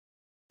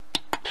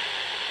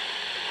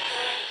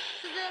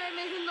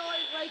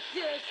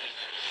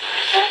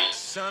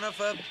Son of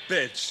a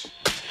bitch.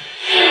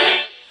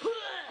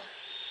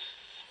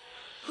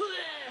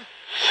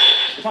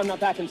 If I'm not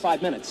back in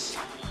 5 minutes,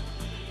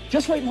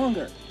 just wait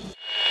longer.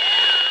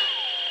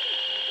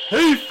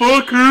 Hey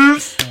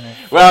fuckers!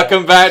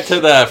 Welcome back to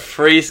the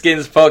Free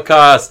Skins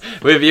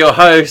podcast with your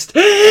host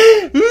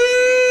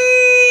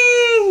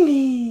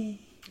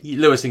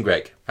Lewis and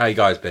Greg. How you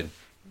guys been?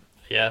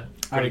 Yeah,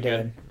 pretty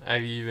good. How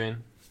you been?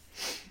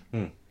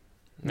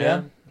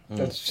 Yeah,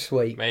 that's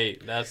sweet,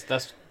 mate.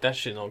 That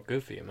shit not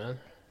good for you, man.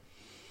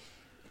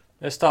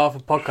 Let's start off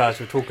a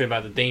podcast. We're talking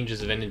about the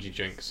dangers of energy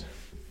drinks,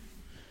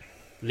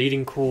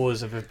 leading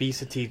cause of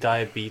obesity,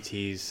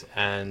 diabetes,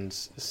 and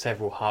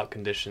several heart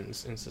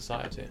conditions in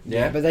society.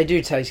 Yeah, but they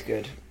do taste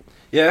good.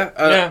 Yeah,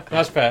 yeah,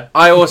 that's fair.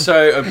 I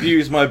also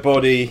abuse my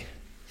body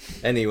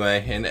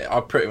anyway, and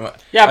I pretty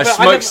much I but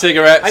smoke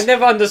cigarettes. I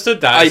never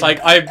understood that. It's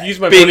like I abuse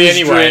my body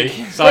anyway,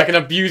 so I can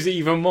abuse it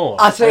even more.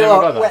 I tell you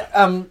what,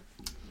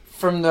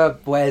 from the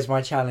Where's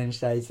My Challenge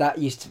days, that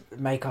used to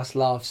make us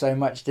laugh so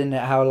much, didn't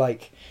it? How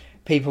like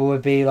people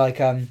would be like,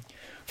 pour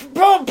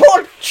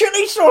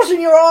chili sauce in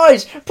your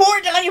eyes, pour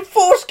it down your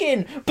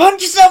foreskin,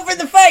 punch yourself in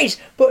the face.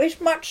 But it's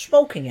much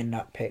smoking in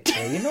that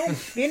picture, you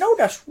know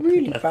that's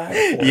really bad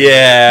for you.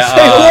 Yeah. So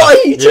what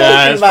are you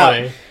talking about?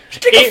 Funny.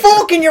 Stick a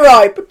fork in your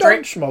eye, but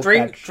don't smoke.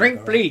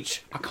 Drink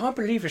bleach. I can't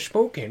believe you're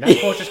smoking. That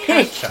causes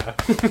cancer.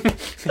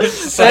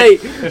 Say,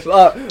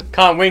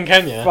 can't win,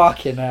 can you?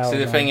 Fucking hell. See,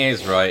 the thing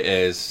is, right,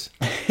 is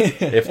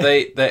if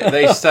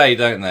they say,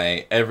 don't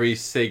they, every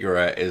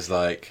cigarette is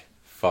like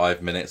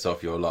 5 minutes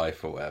off your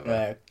life or whatever.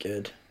 Yeah,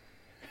 good.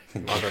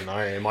 I don't know.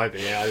 It might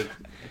be. Yeah, it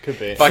could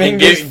be. Fucking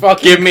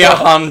give me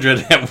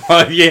 100 and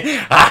 1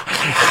 year.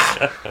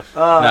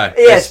 No,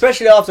 yeah,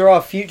 especially after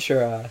our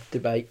future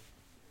debate.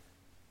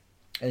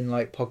 In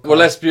like podcast. Well,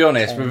 let's be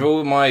honest. With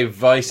all my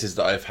vices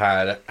that I've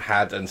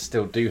had and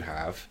still do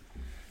have,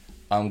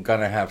 I'm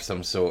gonna have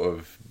some sort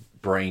of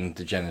brain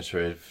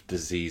degenerative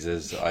disease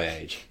as I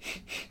age.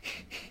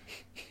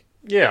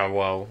 Yeah,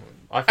 well,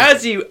 I think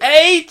as you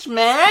age,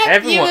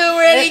 man, you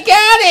already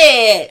got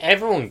it.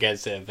 Everyone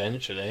gets it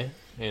eventually,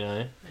 you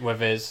know.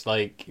 Whether it's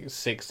like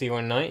 60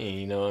 or 90,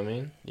 you know what I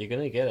mean. You're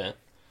gonna get it.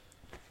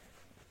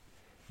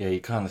 Yeah, you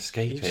can't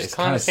escape it. It's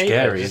kind of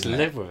scary, Just isn't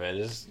live it? with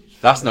it.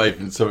 That's not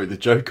even something to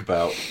joke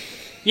about.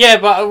 Yeah,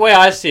 but the way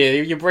I see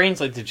it, your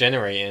brain's like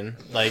degenerating.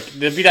 Like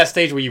there'll be that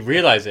stage where you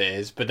realise it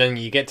is, but then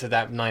you get to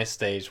that nice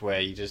stage where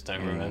you just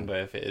don't remember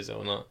if it is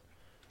or not.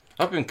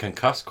 I've been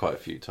concussed quite a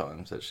few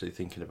times, actually,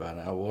 thinking about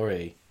it. I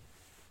worry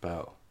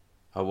about.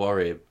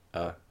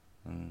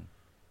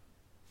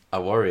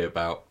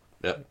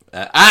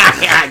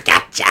 I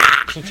gotcha.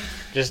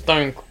 Just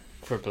don't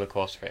cripple a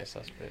cross face,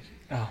 I suppose.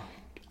 Oh.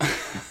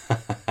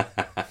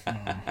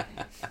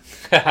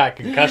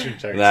 Concussion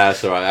jokes. Nah,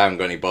 that's alright. I haven't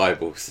got any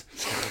Bibles.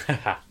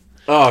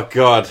 Oh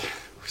God,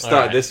 we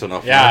started this one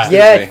off. Yeah,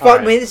 yeah.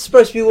 Fuck me. This is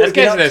supposed to be what Let's we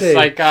get to this. To.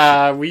 Like,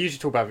 we usually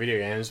talk about video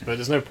games, but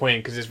there's no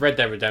point because it's Red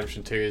Dead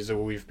Redemption 2 is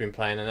all we've been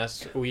playing, and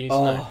that's all you need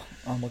to know.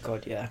 Oh my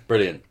god, yeah.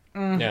 Brilliant.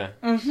 Yeah.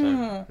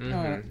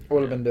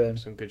 What I've been doing.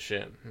 Some good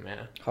shit.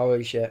 Yeah.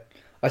 Holy shit.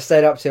 I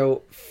stayed up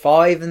till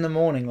 5 in the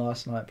morning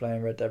last night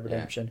playing Red Dead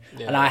Redemption,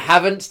 and I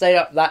haven't stayed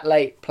up that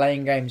late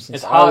playing games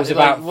since I was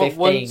about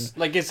 15.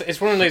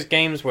 It's one of those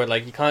games where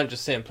like you can't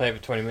just sit and play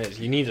for 20 minutes.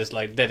 You need to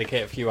like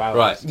dedicate a few hours.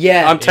 Right.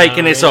 Yeah. I'm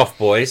taking this off,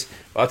 boys.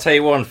 I'll tell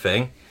you one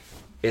thing.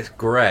 It's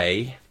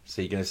grey,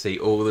 so you're going to see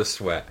all the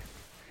sweat.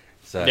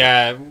 So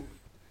yeah.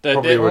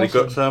 Probably already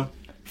got some.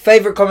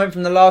 Favourite comment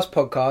from the last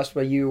podcast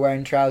where you were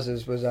wearing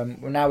trousers was, well,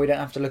 now we don't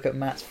have to look at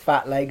Matt's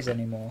fat legs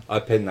anymore. I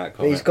pinned that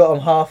comment. He's got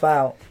them half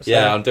out. So.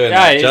 Yeah, I'm doing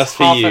that just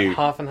for you.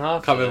 Half and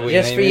half. Can't remember what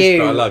just your for name is, you,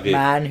 but I love you.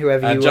 Man,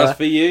 whoever and you are. just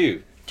for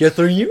you. Just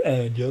for you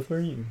and just for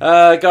you.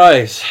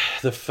 Guys,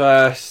 the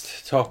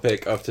first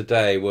topic of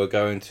today, we're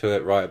going to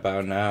it right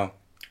about now.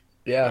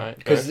 Yeah,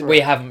 because we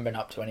haven't been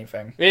up to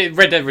anything.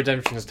 Red Dead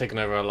Redemption has taken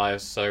over our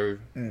lives, so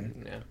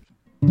yeah.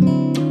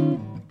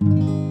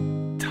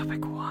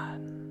 Topic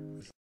 1.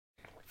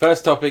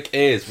 First topic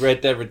is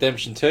Red Dead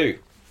Redemption 2.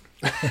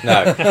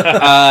 No.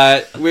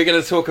 We're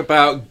going to talk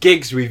about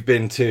gigs we've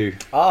been to.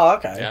 Oh,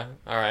 okay. Yeah,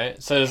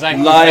 alright. So does that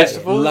include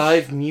festivals?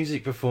 Live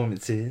music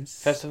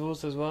performances.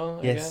 Festivals as well,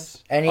 I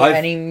guess?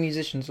 Any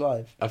musicians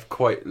live? I've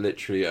quite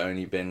literally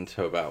only been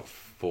to about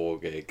 4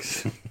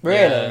 gigs.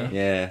 Really?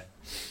 Yeah.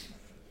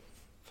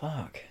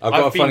 Fuck. I've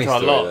got a funny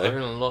story though. I've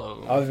been to a lot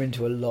of them. I've been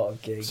to a lot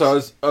of gigs. So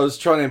I was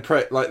trying to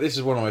impress, like this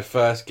is one of my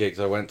first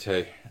gigs I went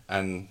to,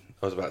 and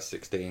I was about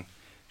 16,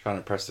 trying to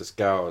impress this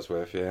girl I was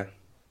with, yeah.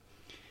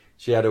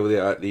 She had all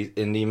these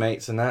indie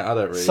mates and that. I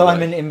don't really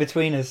Simon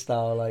In-Betweeners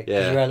style, like,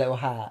 Yeah. you wear a little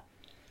hat.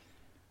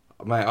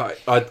 Mate,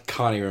 I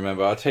can't even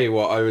remember. I'll tell you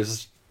what, I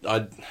was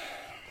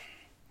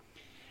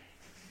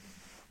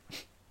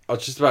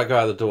just about to go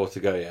out the door to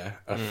go, yeah.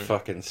 I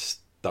fucking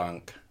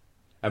stunk.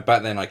 And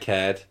back then I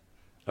cared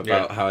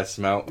about how I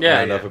smelt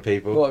around other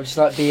people. What, just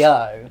like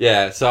B.O.?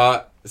 Yeah, so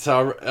I was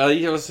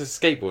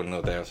skateboarding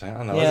all day or something. I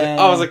don't know. Yeah.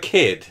 I was a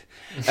kid.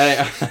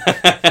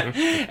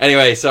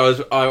 Anyway,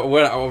 so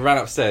I ran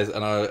upstairs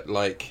and I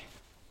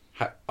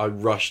I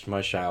rushed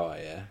my shower.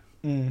 Yeah,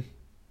 Mm.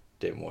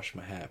 didn't wash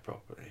my hair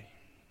properly.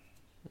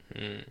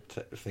 Mm.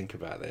 Think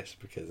about this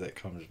because it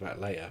comes back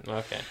later.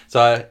 Okay.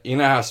 So you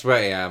know how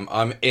sweaty I am.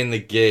 I'm in the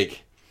gig,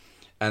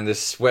 and there's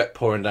sweat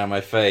pouring down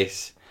my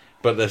face,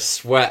 but the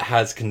sweat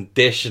has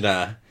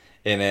conditioner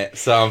in it,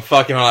 so I'm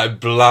fucking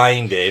like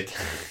blinded,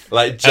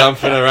 like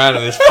jumping around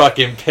in this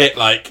fucking pit,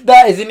 like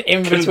That is an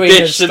in between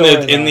conditioner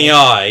in the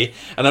eye,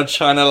 and I'm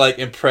trying to like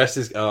impress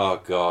this.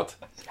 Oh god,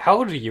 How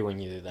old were you when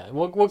you did that?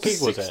 What gig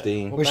was it?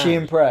 16. What Was she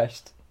band?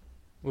 impressed?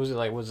 Was it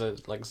like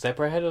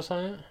Zebrahead or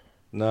something?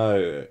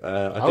 no,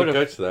 I would've- did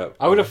go to that.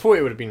 I would have thought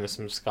it would have been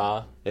some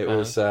ska. It band.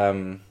 was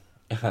an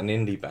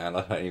indie band.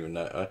 I don't even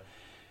know.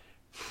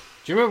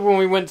 Do you remember when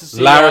we went to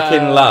see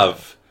Larrikin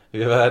Love. Have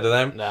you ever heard of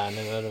them? Nah,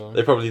 never heard of They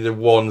them. probably did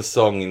one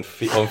song on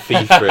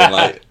FIFA in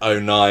like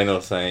 09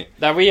 or something.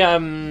 That we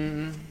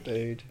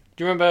Dude.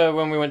 Do you remember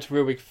when we went to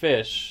Real Big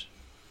Fish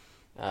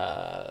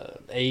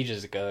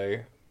ages ago?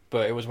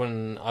 But it was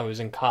when I was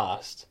in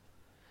cast.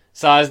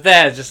 So I was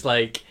there just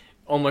like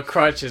on my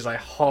crutches, like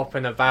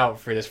hopping about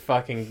through this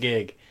fucking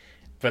gig.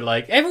 But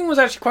like everyone was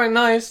actually quite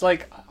nice.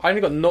 Like I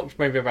only got knocked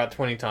maybe about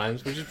 20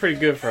 times, which is pretty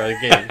good for a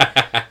gig.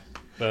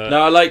 But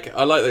No, I like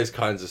those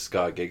kinds of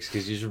ska gigs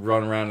because you just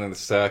run around in a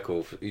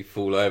circle, you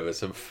fall over,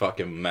 some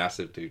fucking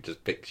massive dude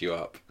just picks you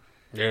up,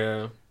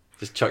 yeah,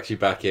 just chucks you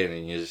back in,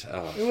 and you just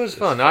it was it's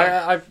fun.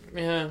 I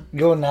yeah.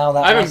 You're now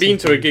that. I haven't acid been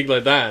to a dude. gig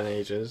like that in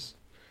ages.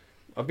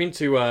 I've been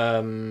to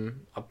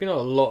I've been on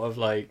a lot of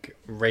like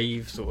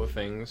rave sort of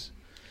things.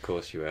 Of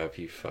course you have,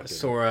 you I fucking.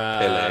 saw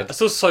pillhead. I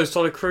saw So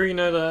Solid Crew, you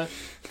know, the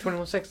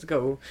 21 Seconds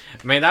Ago.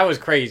 Man, that was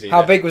crazy.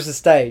 How big was the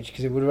stage?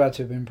 Because it would have had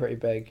to have been pretty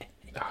big.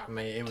 Oh,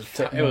 mate, it was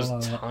Fit it was more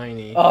on it.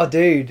 tiny. Oh,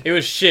 dude. It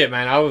was shit,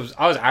 man. I was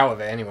out of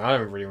it anyway. I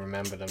don't really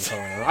remember them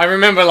coming on. I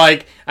remember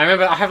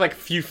I have like a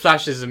few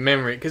flashes of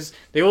memory because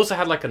they also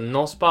had like a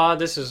NOS bar.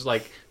 This was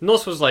like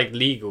NOS was like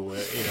legal,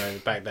 you know,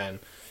 back then.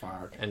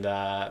 Fuck. And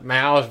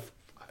man, I was,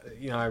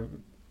 you know,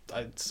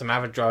 some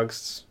other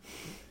drugs,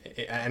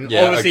 and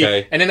Yeah, obviously,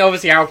 okay. and then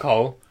obviously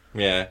alcohol.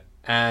 Yeah.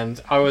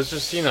 And I was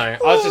just, you know, I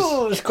was just.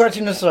 Ooh,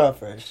 scratching the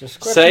surface. Just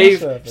scratching the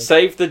surface.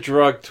 Save the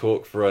drug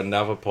talk for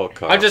another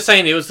podcast. I'm just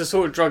saying it was the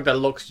sort of drug that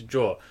locks your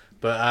jaw.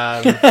 But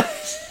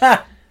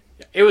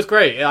it was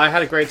great. I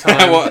had a great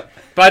time. What?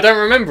 But I don't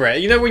remember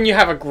it. You know when you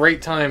have a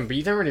great time, but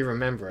you don't really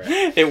remember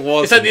it. It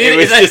was. It's like- It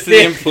was it's like just an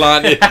the-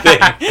 implanted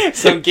thing.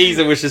 Some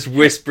geezer was just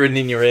whispering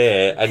in your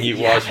ear, and you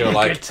whilst you're Good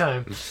like,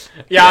 time.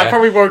 Yeah, I Yeah.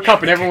 probably woke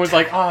up and everyone was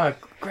like, "Oh,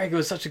 Greg, it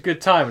was such a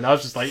good time," and I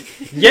was just like,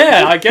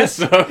 "Yeah, I guess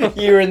so."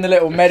 You were in the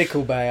little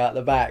medical bay out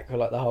the back for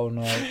like the whole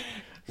night.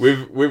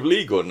 with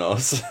legal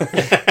nos.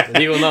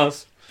 Legal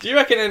nos. Do you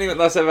reckon anything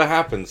that's ever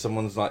happened?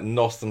 Someone's like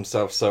nosed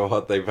themselves so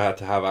hard they've had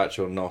to have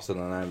actual nos in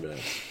an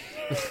ambulance.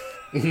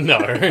 No.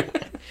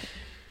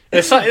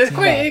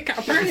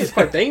 Apparently it's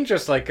quite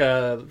dangerous. Like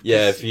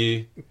Yeah, if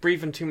you,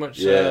 breathing too much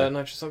Yeah.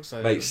 nitrous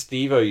oxide. mate,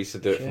 Steve-O used to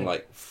do it Shit. from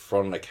like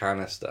from the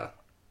canister.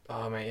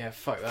 Oh mate, yeah,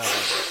 fuck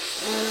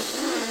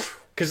that.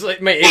 Because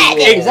like, mate,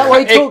 Is that why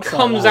he it talks like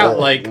comes that? out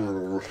like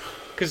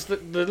because the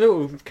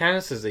little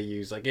canisters they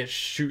use, like it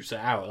shoots it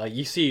out. Like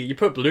you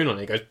put a balloon on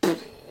it, it goes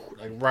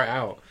like right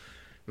out.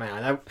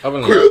 Man, I've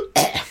only,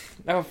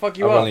 that would fuck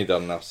you I've up. only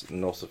done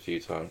nos a few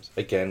times.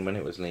 Again, when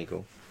it was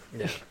legal.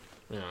 Yeah.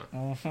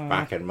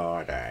 Back in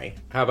my day.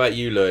 How about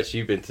you, Lewis?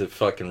 You've been to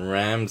fucking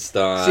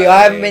Ramstein. See,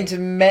 I haven't been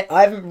to.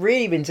 I haven't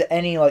really been to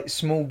any like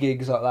small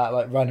gigs like that,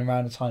 like running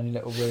around a tiny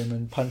little room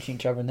and punching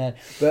each other in the head.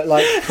 But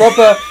like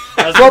proper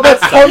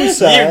concerts.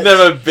 You've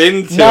never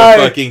been to No. a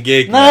fucking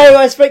gig. No, man.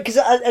 I suppose because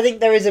I think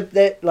there is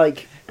like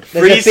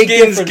Free there's a big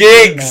skins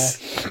difference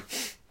gigs. in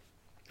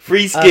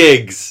Free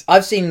skigs.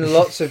 I've seen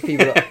lots of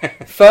people.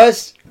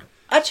 First,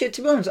 actually,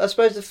 to be honest, I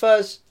suppose the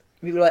first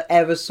people I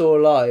ever saw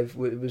live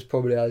was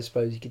probably, I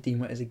suppose you could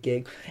deem it as a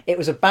gig. It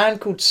was a band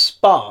called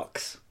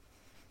Sparks.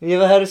 Have you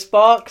ever heard of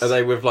Sparks? Are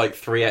they with like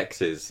 3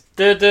 X's?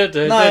 Yeah. This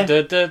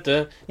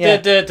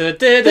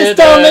This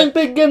town ain't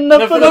big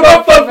enough for the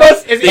both of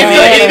us. It's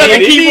Yeah. got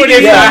the keyboard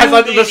in Yeah. that has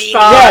under the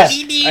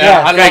stars.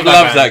 Yeah. I Greg love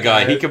loves that band.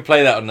 guy. He can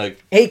play that on the.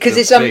 Because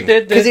the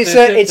it's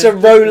thing. it's a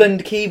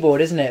Roland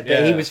keyboard, isn't it?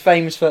 But he Yeah. was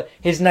famous for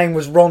his name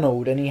was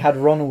Ronald, and he had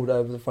Ronald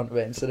over the front of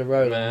it instead of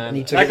Roland. And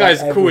he Man, took that it, guy's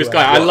like, the coolest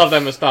guy. everywhere. I love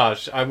that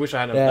moustache. I wish I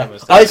had Yeah. that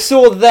moustache. I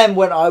saw them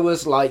when I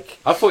was like,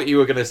 I thought you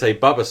were going to say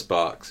Bubba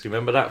Sparks. Do you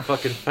remember that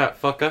fucking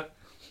fat fucker?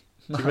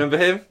 Do you remember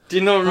him? Do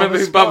you not remember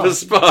who Bubba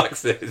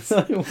Sparks is?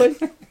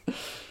 that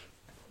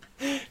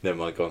Never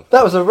mind, gone.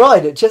 was a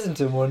ride at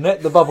Chessington, wasn't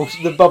it? The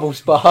bubble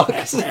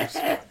sparks.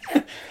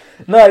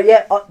 No,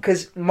 yeah,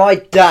 because my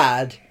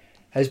dad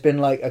has been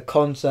like a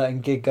concert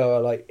and gig goer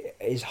like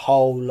his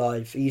whole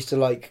life. He used to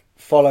like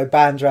follow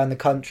bands around the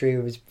country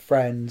with his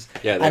friends.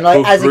 Yeah, they're And, like,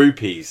 called as a-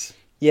 groupies.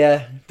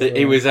 Yeah,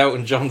 He was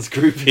Elton John's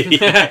groupie.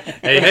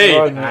 hey.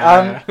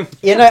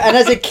 you know, and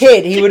as a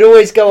kid, he would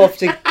always go off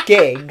to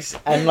gigs,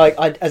 and like,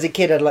 as a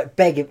kid, I'd like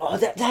beg him, "Oh,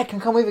 Dad, can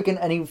come with again?"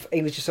 And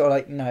he was just sort of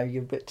like, "No,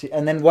 you're a bit too."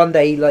 And then one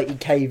day, he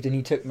caved and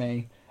he took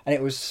me, and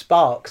it was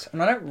Sparks,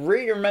 and I don't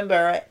really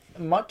remember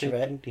much of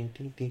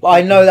it, but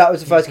I know that was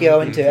the first gig I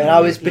went to, and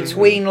I was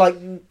between like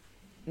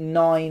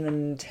 9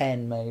 and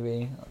 10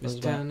 maybe. This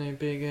town ain't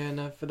big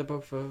enough for the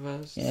both of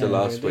us. Yeah. So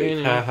last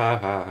week. Ha ha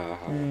ha ha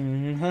ha.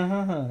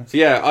 Mm-hmm. So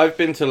yeah, I've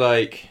been to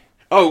like...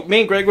 Oh, me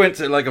and Greg went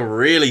to like a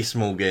really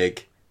small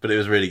gig, but it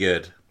was really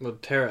good. Well,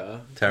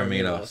 Terra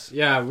Terraminos.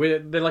 Yeah,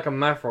 they're like a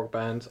math rock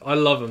band. I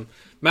love them.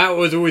 Matt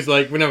was always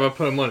like, whenever I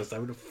put them on, it's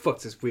like, what the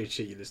fuck's this weird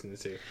shit you listening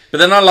to? But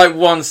then I like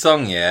one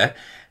song, yeah?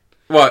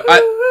 Well,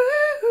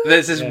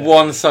 there's this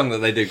one song that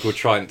they do called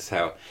Trying to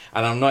Tell,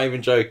 and I'm not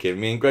even joking.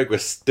 Me and Greg were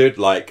stood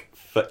like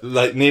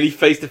nearly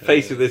face to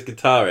face with this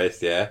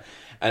guitarist, yeah?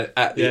 And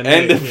at the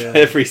end of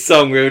every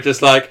song, we were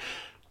just like,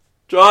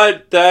 Try to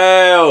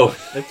Tell!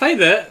 They played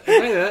it.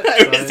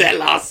 It was their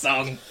last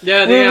song.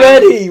 Yeah, We're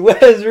ready.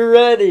 Where's we're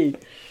ready?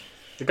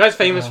 The guy's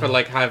famous for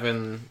like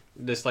having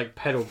this like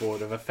pedal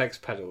board of effects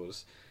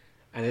pedals,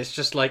 and it's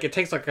just like it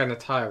takes like an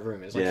entire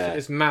room. It's like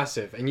it's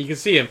massive, and you can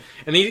see him,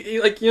 and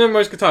he like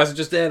most guitarists are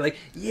just there like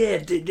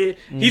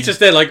he's just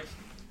there like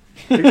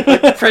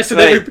pressing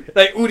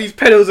like all these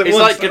pedals at it's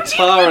once. It's like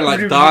guitar and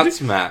like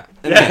dance mat.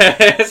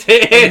 Yes,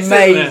 it is.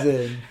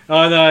 Amazing.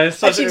 Oh no, it's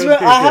such Actually,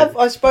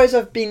 I suppose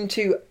I've been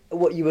to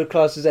what you would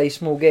class as a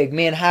small gig.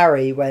 Me and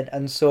Harry went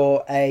and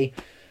saw an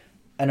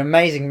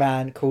amazing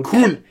man called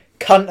Cunt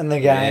and the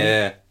Gang.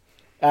 Yeah.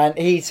 And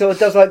he sort of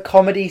does like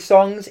comedy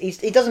songs. He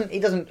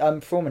doesn't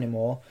perform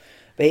anymore,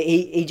 but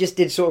he just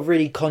did sort of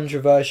really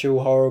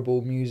controversial,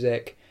 horrible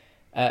music.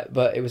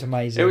 But it was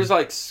amazing. It was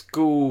like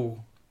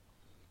school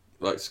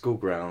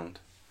ground.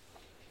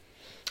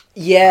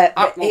 Yeah,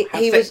 I will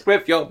have he sex was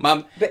with your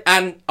mum,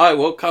 and I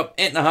will come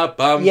into her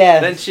bum. Yeah.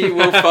 Then she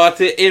will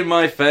fart it in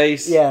my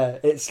face. Yeah,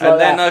 it's like and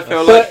then that. I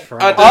feel But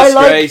like a I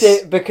liked disgrace.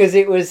 it because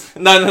it was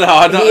No.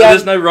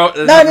 There's no wrong.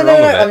 There's nothing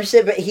wrong with it. I'm just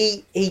saying, but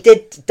he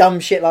did dumb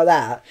shit like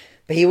that.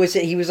 But he was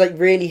like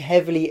really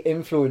heavily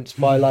influenced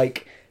by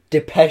like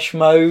Depeche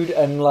Mode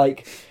and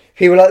like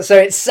people like. So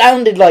it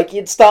sounded like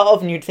you'd start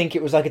off and you'd think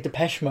it was like a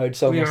Depeche Mode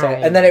song or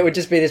something, and then it would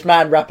just be this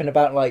man rapping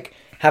about like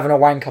having a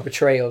wank up a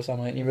tree or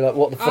something, and you'd be like,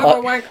 "What the fuck?" I'm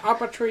a wank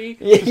up a tree.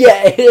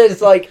 Yeah, it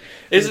is like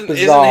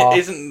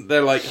Isn't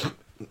there like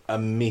a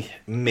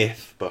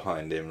myth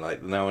behind him?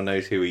 Like no one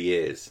knows who he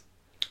is.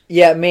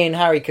 Yeah, me and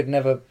Harry could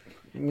never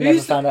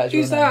found out his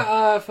real Who's name.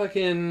 that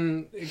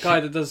fucking guy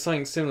that does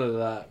something similar to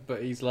that,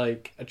 but he's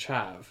like a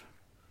chav?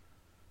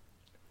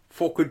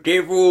 Fucking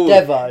Devo.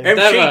 Devo.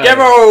 MC Devo.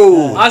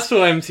 Devo. I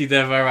saw MC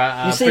Devo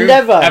at You seen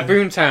Devo? at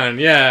Boomtown.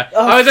 Yeah,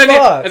 Oh, I was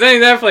fuck. only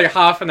there for like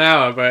half an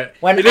hour, but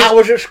When it I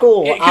was at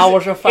school, I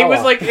was a fella. It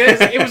was like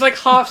it was like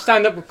half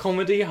stand up with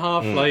comedy,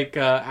 half like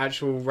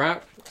actual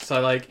rap.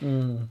 So like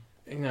you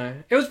know,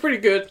 it was pretty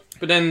good.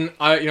 But then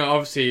I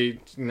obviously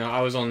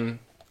I was on.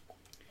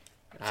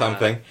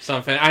 Something.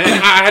 And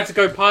I had to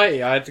go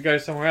party. I had to go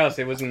somewhere else.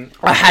 It wasn't.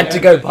 I had to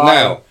go party.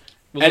 Now,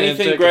 wasn't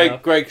anything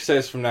enough. Greg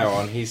says from now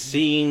on, he's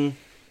seen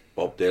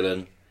Bob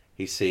Dylan.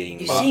 He's seen.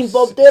 You've Mark, seen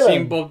Bob Dylan?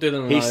 Seen Bob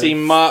Dylan. He's live.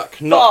 seen Mark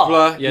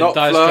Knopfler. Yeah, Knopfler,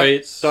 Dire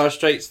Straits. Dire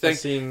Straits thing. I've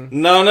seen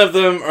None of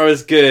them are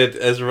as good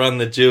as Run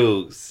the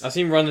Jewels. I've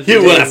seen Run the You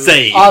Jewels. will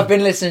see. I've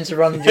been listening to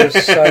Run the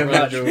Jewels so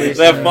much Jewels. recently.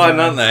 They're fine,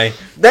 aren't they?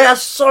 They are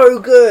so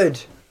good.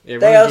 Yeah,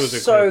 They Run the are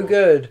Jewels so incredible.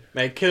 good.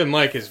 Mate, Killer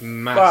Mike is But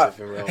massive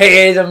in real life. he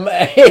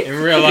is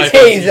In real life,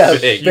 he's a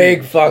big.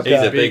 big fucker.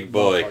 He's a big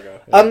boy.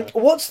 motherfucker.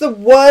 What's the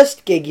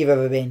worst gig you've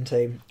ever been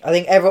to? I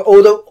think ever,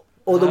 or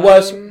the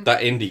worst,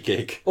 That indie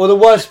gig. or the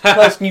worst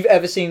person you've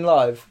ever seen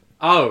live.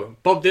 Oh,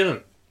 Bob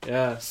Dylan.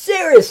 Yeah.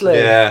 Seriously.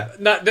 Yeah.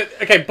 No,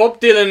 okay, Bob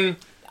Dylan.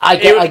 I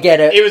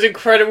get it. It was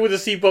incredible to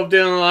see Bob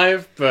Dylan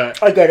live,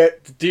 but I get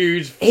it. the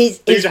dude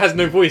He's has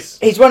no voice.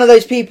 He's one of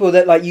those people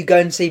that like you go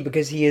and see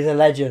because he is a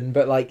legend,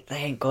 but like they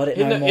ain't got it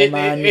no more,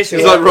 man. You it's feel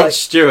He's like Rod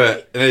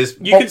Stewart. And his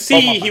You can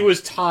see he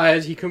was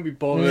tired. He couldn't be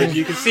bothered.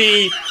 You can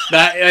see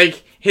that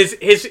like his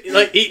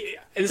like he,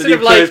 Did instead he of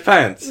put like his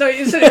pants? no,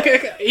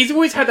 he's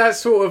always had that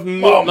sort of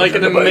not like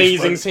an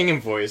amazing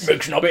singing voice,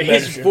 but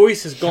his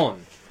voice is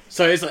gone.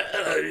 So it's like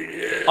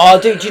Oh,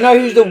 dude, do you know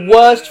who's the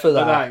worst for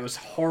like that. that? It was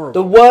horrible.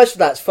 The worst for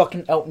that's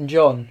fucking Elton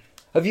John.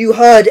 Have you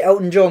heard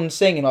Elton John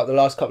sing in like the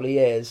last couple of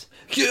years?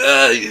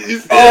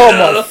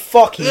 Oh my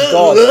fucking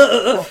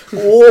god!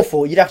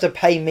 Awful. You'd have to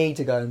pay me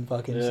to go and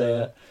fucking see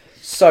it.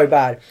 So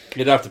bad.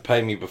 You'd have to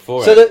pay me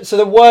before So it.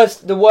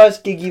 the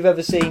worst gig you've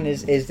ever seen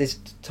is this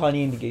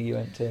tiny indie gig you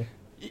went to.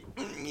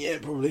 Yeah,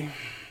 probably.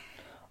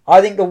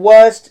 I think the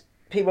worst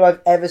people I've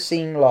ever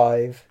seen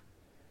live.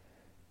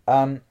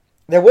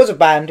 There was a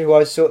band who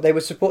I saw. They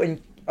were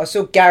supporting. I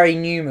saw Gary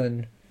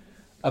Newman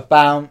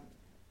about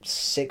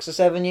 6 or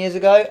 7 years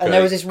ago, and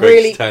there was this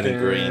really. turning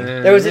green.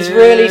 There was this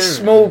really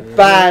small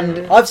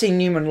band. I've seen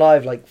Newman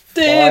live like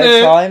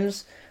 5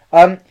 times.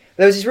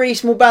 There was this really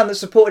small band that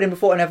supported him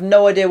before, and I have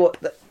no idea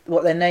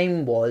what their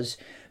name was.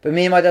 But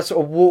me and my dad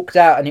sort of walked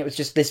out, and it was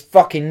just this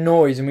fucking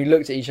noise, and we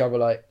looked at each other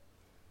like,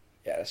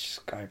 "Yeah, let's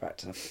just go back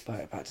to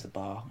the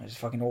bar." It was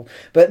fucking awful.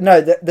 But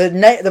no,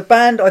 the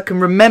band I can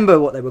remember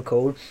what they were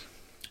called.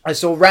 I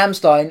saw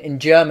Rammstein in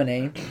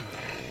Germany,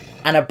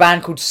 and a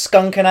band called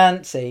Skunk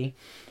Anansi.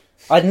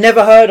 I'd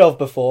never heard of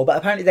before, but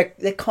apparently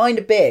they're kind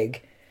of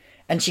big.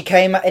 and she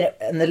came out,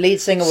 and the lead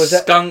singer was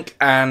Skunk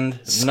and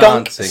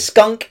Nancy.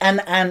 Skunk and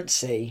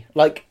Ancie,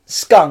 like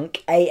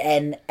Skunk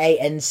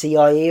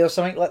Anancie or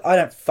something. Like I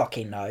don't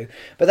fucking know,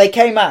 but they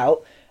came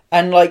out,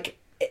 and like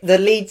the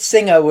lead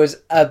singer was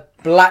a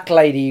black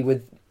lady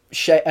with a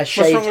shaved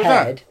wrong with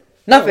head. that?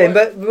 Nothing,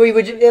 but we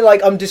were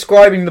like, I'm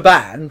describing the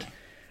band,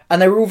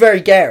 and they were all very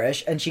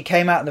garish. And she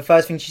came out, and the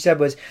first thing she said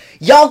was,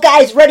 "Y'all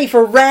guys ready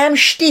for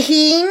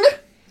Rammstein?"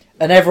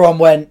 And everyone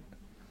went,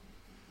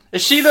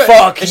 Is she the?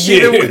 Fuck is you.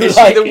 She the, is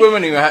Like- she the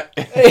woman who had?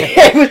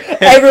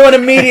 everyone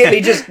immediately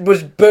just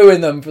was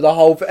booing them for the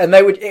whole and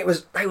they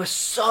were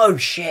so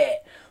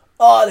shit.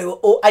 Oh, they were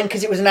all, and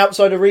because it was an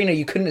outside arena,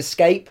 you couldn't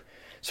escape,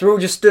 so we all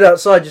just stood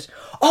outside, just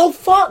oh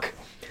fuck.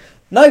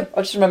 No,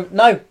 I just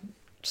remember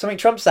something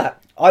trumps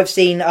that. I've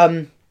seen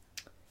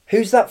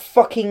who's that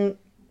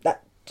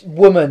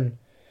woman?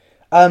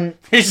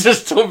 He's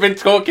just been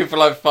talking for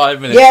like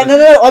 5 minutes. Yeah,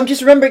 no, I'm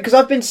just remembering because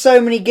I've been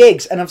so many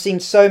gigs and I've seen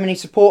so many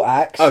support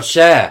acts. Oh,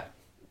 Cher.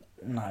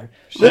 No.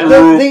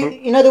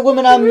 You know the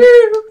woman,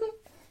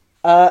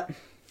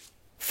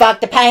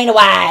 fuck the pain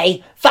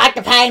away, fuck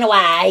the pain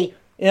away.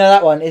 You know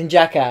that one in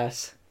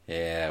Jackass?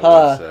 Yeah,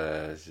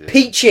 Her.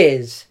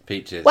 Peaches.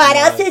 Peaches. What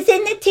else is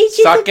in the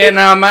teacher's? Sucking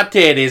on my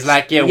titties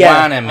like you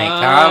Yeah. wanted me,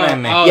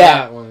 calling me. Oh, Yeah.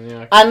 that one,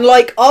 yeah. And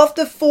like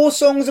after 4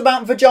 songs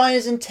about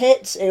vaginas and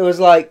tits, it was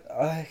like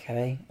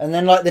okay. And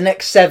then like the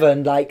next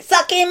 7, like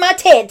sucking my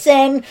tits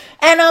and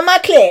on my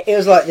clit. It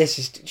was like this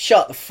is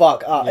shut the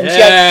fuck up. And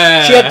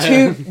she had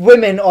 2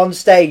 women on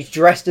stage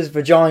dressed as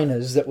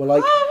vaginas that were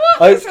like,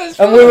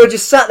 and we were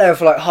just sat there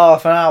for like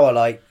half an hour,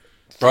 like.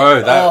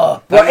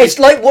 Bro, It's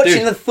like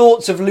watching Dude, the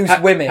thoughts of loose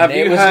women. Have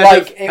you It was heard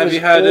like of, have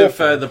you heard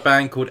of the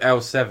band called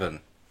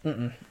L7?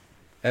 Mm-mm.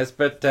 Let's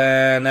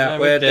pretend that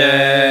we're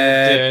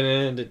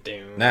dead.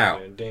 Now,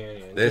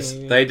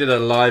 they did a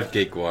live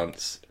gig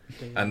once,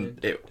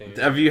 and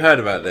have you heard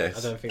about I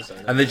this? don't think so.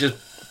 No. And they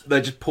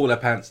just pull their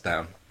pants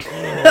down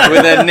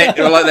with their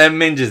like their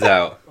minges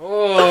out,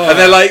 and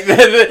they're like,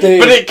 but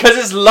because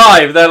it's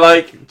live, they're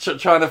like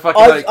trying to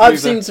fucking. I've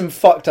seen some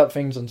fucked up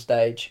things on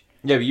stage.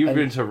 Yeah, but you've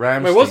been to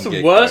Rammstein. Wait, what's the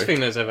gig, worst though. thing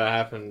that's ever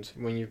happened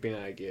when you've been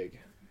at a gig?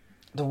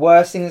 The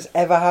worst thing that's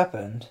ever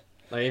happened.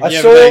 Like, I have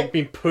you saw- ever like,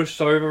 been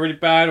pushed over really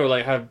bad, or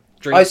like have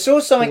drinks? I saw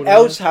something poured on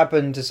else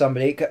happen to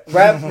somebody.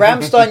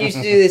 Rammstein used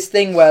to do this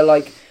thing where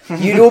like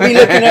you'd all be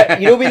looking at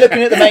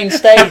the main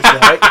stage.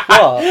 Like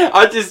what?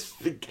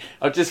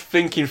 I'm just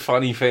thinking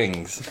funny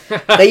things.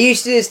 They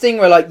used to do this thing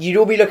where like you'd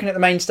all be looking at the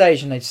main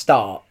stage and they'd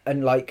start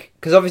and like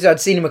because obviously I'd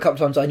seen them a couple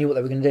times, so I knew what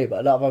they were going to do, but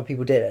a lot of other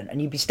people didn't.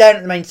 And you'd be staring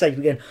at the main stage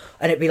again,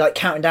 and it'd be like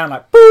counting down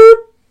like boop,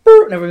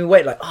 boop, and everyone would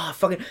wait like oh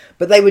fucking.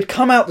 But they would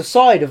come out the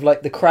side of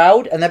like the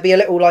crowd, and there'd be a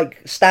little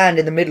like stand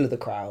in the middle of the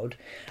crowd,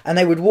 and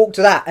they would walk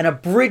to that, and a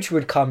bridge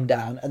would come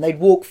down, and they'd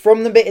walk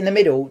from the bit in the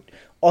middle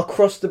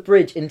across the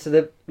bridge into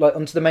the like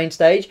onto the main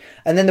stage,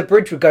 and then the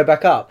bridge would go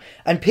back up,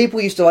 and people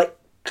used to like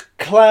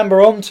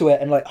clamber onto it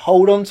and like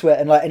hold onto it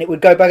and it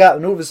would go back up,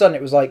 and all of a sudden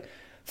it was like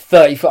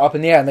 30 foot up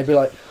in the air, and they'd be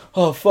like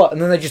oh fuck,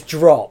 and then they just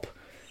drop,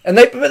 and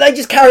they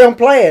just carry on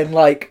playing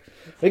like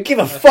they give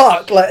a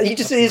fuck, like you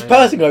just see this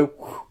person go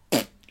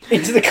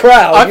into the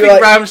crowd. I You're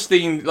think like,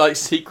 Rammstein like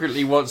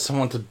secretly wants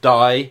someone to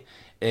die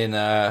in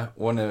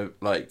one of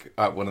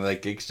their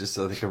gigs just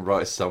so they can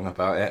write a song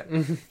about it.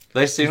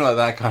 They seem like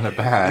that kind of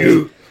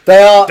band.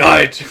 they are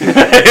Died.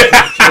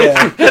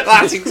 yeah.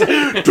 That's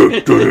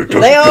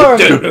they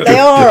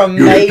are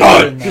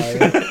amazing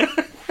though.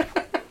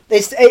 I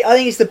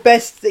think it's the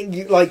best thing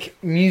you like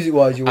music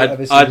wise you'll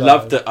ever see. I'd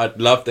live.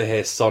 love to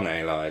hear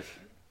Sonne live.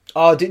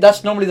 Oh, dude,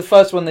 that's normally the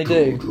first one they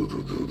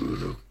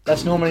do.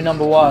 That's normally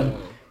number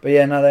 1. But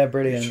yeah, no, they're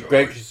brilliant.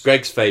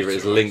 Greg's favourite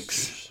is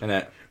Lynx, isn't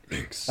it?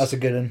 That's a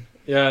good one.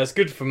 Yeah, it's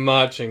good for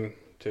marching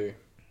too.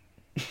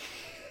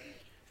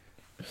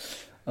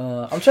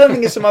 I'm trying to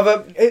think of some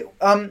other.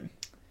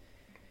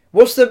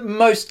 What's the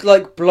most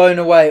like blown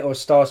away or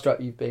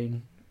starstruck you've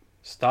been?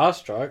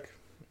 Starstruck.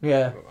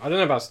 Yeah. I don't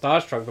know about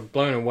Starstruck, but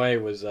blown away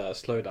was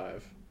Slow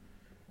Dive,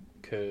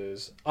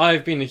 because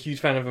I've been a huge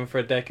fan of them for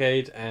a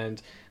decade,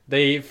 and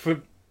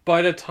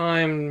by the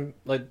time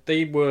like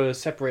they were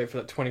separated for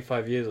like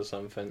 25 years or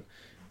something,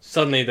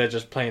 suddenly they're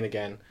just playing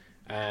again,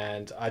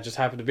 and I just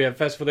happened to be at the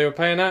festival they were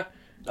playing at.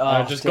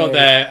 I just got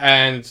there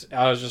and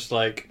I was just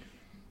like,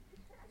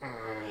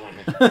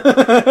 I'm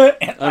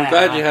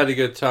glad you had a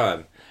good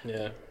time.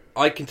 yeah.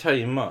 I can tell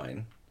you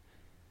mine.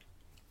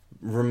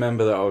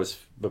 Remember that I was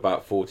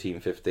about 14,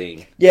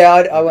 15. Yeah,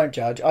 I won't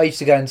judge. I used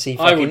to go and see.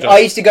 I will judge. I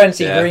used to go and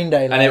see Yeah. Green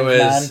Day. And it live,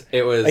 was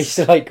man. I used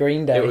to like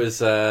Green Day. It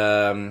was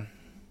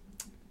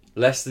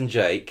Less Than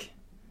Jake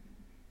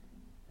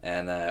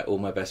and All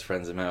My Best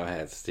Friends Are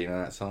Metalheads. Do you know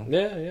that song?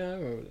 Yeah, I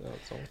remember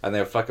that song. And they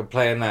were fucking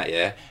playing that,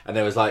 yeah. And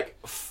there was like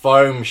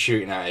foam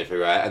shooting out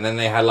everywhere. And then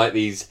they had like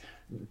these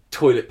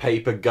toilet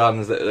paper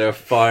guns that they were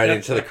firing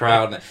into the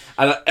crowd.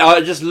 And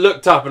I just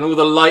looked up and all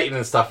the lighting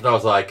and stuff, and I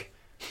was like.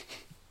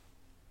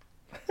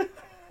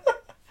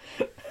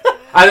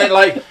 And then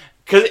like,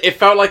 because it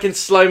felt like in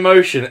slow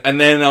motion, and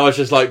then I was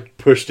just like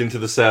pushed into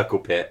the circle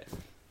pit.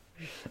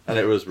 And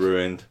it was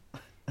ruined.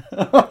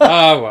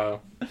 Oh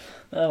well.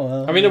 Oh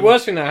well. I mean, the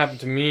worst thing that happened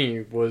to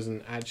me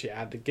wasn't actually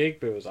at the gig,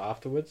 but it was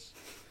afterwards.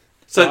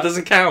 So it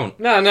doesn't count.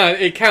 No,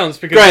 it counts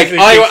because Greg, it's a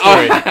gig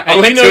story. I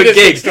And went you know to a this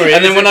gig, story,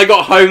 and then when I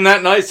got home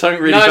that night,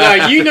 something really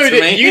bad you know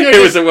happened that to me. you know it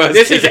was the worst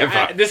this gig is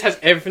ever. this has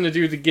everything to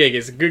do with the gig.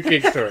 It's a good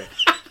gig story.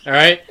 All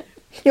right.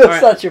 You're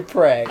Alright. such a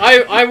prick.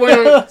 I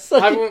went You're on.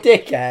 such I a went,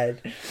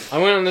 dickhead. I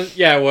went on.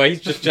 Yeah, well, he's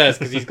just jealous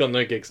because he's got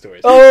no gig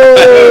stories.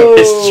 Oh,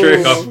 It's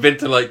true. I've been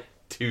to like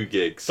 2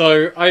 gigs.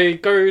 So I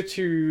go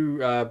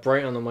to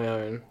Brighton on my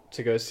own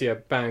to go see a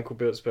band called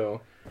Built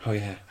Spill. Oh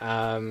yeah.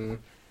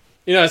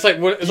 You know, it's like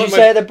it's Did like you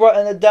say the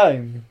Brighton the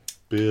Dome?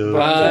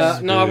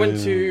 no, I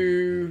went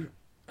to.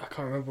 I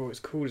can't remember what it's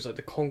called. It's like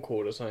the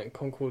Concord or something.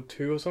 Concord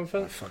 2 or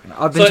something.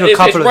 I've been So to a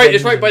couple of it's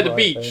things right by in the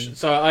Brighton. beach.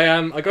 So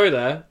I go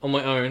there on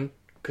my own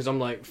because I'm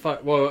like,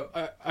 fuck. Well,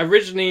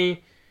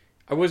 originally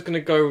I was gonna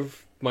go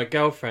with my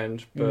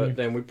girlfriend, but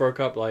then we broke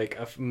up like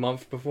a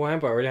month beforehand.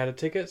 But I already had the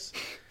tickets,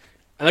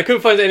 and I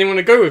couldn't find anyone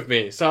to go with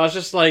me. So I was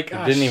just like, You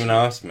didn't even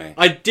ask me.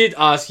 I did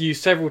ask you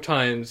several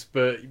times,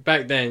 but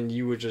back then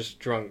you were just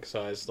drunk.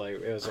 So it was like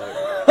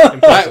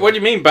impossible. What do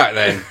you mean back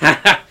then?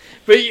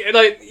 But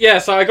like, yeah.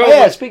 So I got. Oh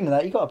yeah, speaking of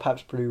that, you got a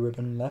Pabst Blue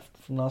Ribbon left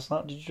from last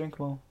night. Did you drink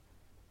them all?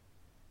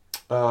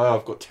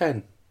 I've got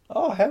 10.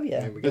 Oh hell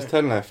yeah! There we go. There's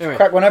 10 left. Anyway,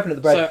 Crack one open at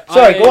the break. So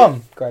Sorry, I- go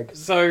on, Greg.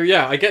 So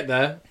yeah, I get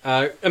there.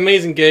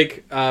 Amazing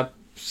gig.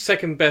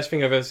 Second best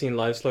thing I've ever seen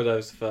live. Slow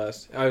Dive's the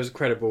first. I was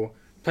incredible.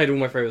 Played all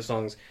my favorite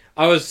songs.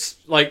 I was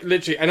like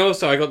literally, and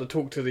also I got to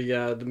talk to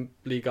the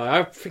lead guy.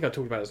 I think I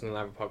talked about this in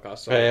another podcast.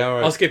 So Hey, all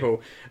right. I'll skip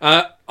all.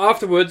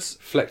 Afterwards,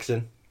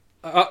 Flexing.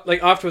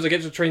 afterwards, I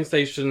get to the train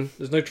station.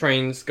 There's no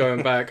trains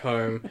going back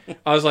home.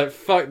 I was like,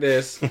 fuck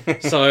this.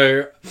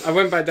 So I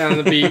went back down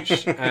to the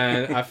beach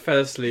and I fell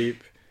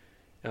asleep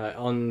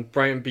on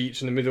Brighton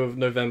Beach in the middle of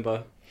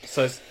November.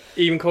 So it's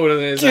even colder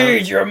than it is now.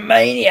 Dude, you're a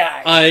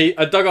maniac. I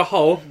dug a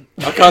hole.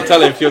 I can't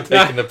tell if you're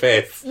taking the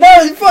piss. No,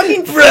 it's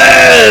fucking fuck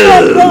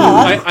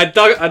that. I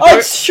dug.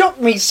 It shocked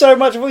me so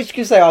much. I thought you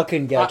could say I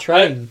couldn't get a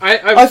train. I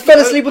I fell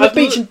asleep on the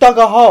beach and dug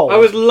a hole. I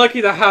was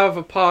lucky to have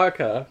a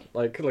parka,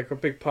 like a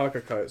big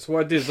parka coat. So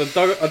what I did is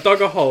I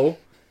dug a hole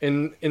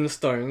in the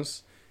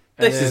stones.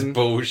 and This is then-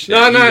 bullshit.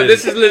 No, You didn't-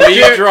 this is Were legit.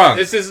 you drunk?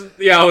 This is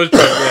I was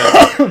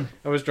drunk. Yeah,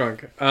 I was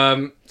drunk.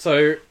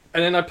 So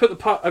and then I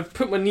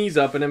put my knees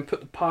up and then put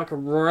the parka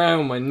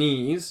around my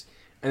knees.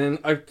 And then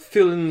I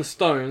fill in the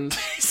stones.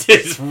 This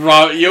is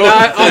right. You're. No,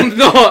 I'm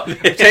not.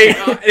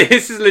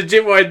 This is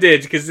legit what I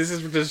did because this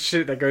is just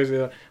shit that goes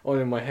on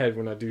in my head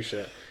when I do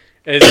shit.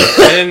 And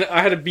then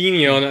I had a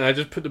beanie on and I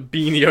just put the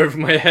beanie over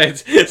my head.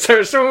 So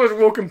if someone was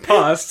walking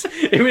past,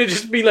 it would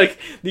just be like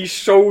these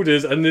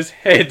shoulders and this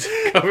head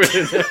covered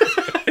in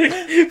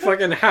a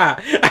fucking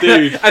hat.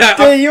 Dude.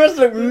 Dude, you must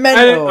look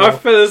mental. I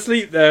fell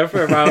asleep there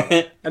for about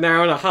an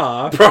hour and a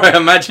half. Bro,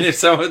 imagine if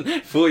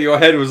someone thought your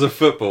head was a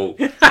football.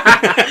 Mate,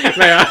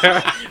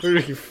 I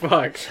would be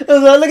fucked. I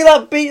was like, look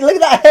at that look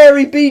at that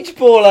hairy beach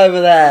ball over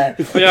there.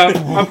 But yeah,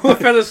 I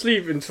fell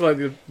asleep until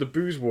like the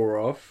booze wore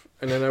off,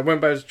 and then I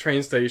went back to the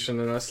train station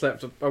and I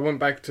slept. I went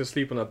back to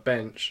sleep on a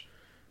bench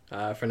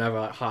for another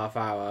like half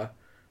hour,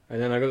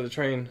 and then I got the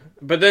train.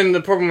 But then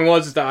the problem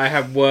was that I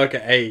had work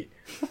at 8,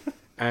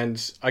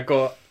 and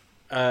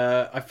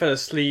I fell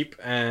asleep,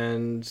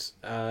 and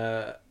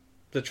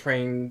the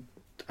train.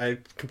 I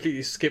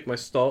completely skipped my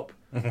stop,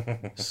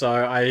 so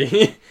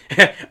I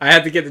I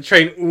had to get the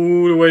train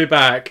all the way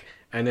back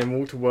and then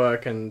walk to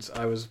work, and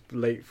I was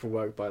late for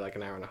work by like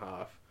an hour and a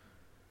half.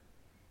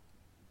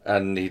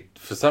 And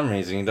for some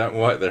reason, you don't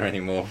work there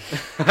anymore.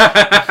 All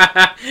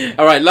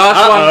right,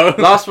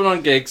 last one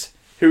on gigs.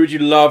 Who would you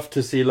love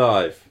to see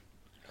live?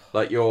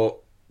 Like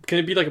Can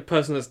it be like a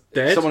person that's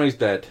dead? someone who's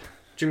dead.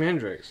 Jimi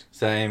Hendrix.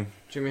 Same.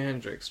 Jimi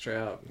Hendrix, straight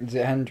up. Is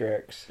it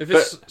Hendrix? If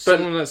it's But-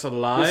 someone that's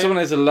alive, Someone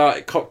who's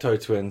alive.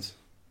 Cocteau Twins.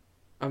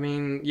 I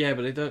mean, yeah,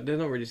 but they're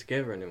not really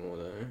together anymore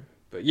though.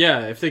 But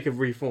yeah, if they could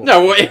reform.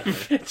 No, what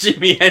if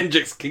Jimi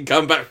Hendrix can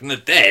come back from the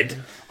dead?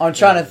 I'm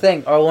trying to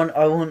think. I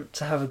want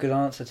to have a good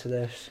answer to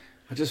this.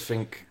 I just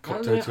think I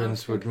don't Cocteau know,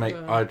 Twins I would think,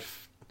 make.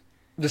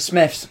 The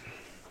Smiths.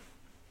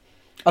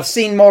 I've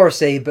seen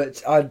Morrissey, but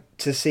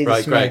to see the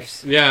Right, Greg.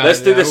 Smiths. Yeah, Let's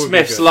do yeah, the that would be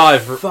Smiths good.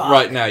 live Fuck.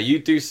 right now. You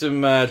do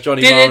some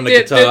Johnny Marr on the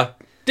guitar.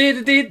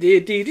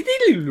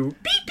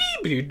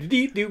 I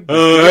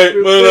hate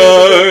my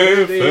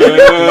life,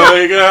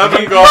 I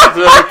haven't got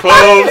the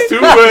clothes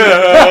to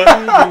wear.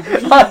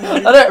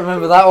 I don't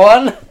remember that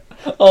one.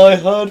 I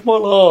had my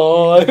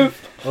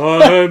life.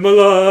 I had my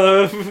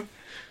life.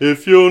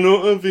 If you're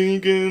not a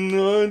vegan,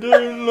 I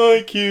don't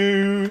like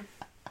you.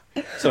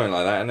 Something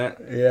like that, isn't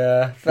it?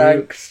 Yeah,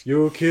 thanks.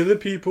 You're killing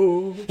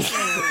people.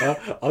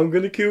 I'm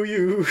gonna kill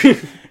you.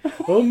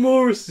 I'm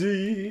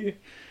Morrissey.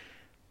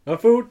 I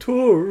vote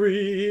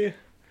Tory.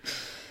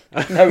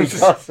 No, he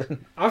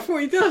doesn't. I thought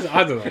he does.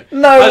 I don't know.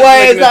 No I was way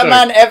has making a that joke.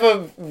 man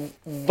ever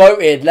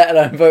voted, let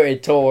alone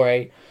voted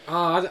Tory.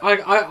 I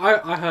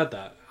heard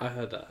that. I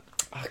heard that.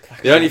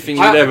 The only thing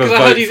you'd I- ever 'cause I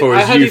heard vote he's- for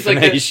I is heard he's like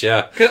a-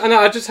 euthanasia. I know.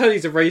 I just heard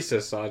he's a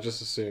racist, so I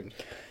just assumed.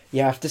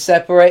 You have to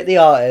separate the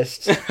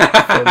artist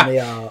from the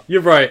art.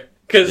 You're right.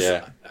 Because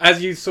Yeah.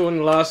 as you saw in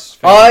the last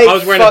thing, I I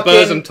was wearing fucking- a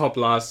Burzum top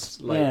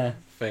last Yeah.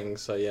 thing,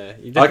 so yeah.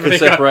 You I can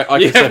separate. I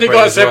you can definitely separate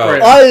got to as well.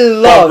 separate. I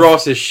Bob love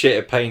Ross is shit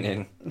at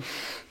painting.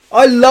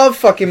 I love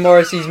fucking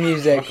Morrissey's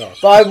music,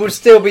 but I would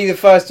still be the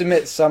first to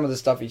admit some of the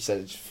stuff he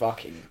says is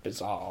fucking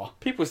bizarre.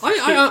 People.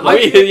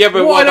 Yeah,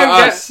 but what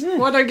about us?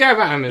 What I don't get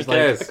about him is Who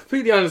like I cares?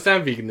 completely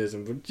understand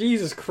veganism, but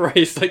Jesus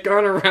Christ, like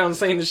going around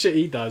saying the shit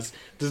he does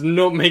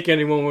not make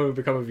anyone want to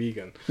become a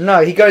vegan.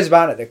 No, he goes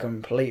about it the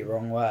complete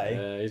wrong way.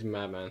 Yeah, he's a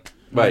madman.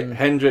 Wait,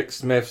 Hendrix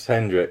Smith's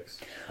Hendrix.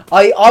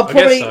 I'll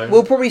probably so.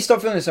 we'll probably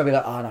stop filming this and I'll be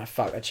like, oh no,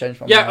 fuck, I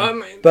changed my Yeah,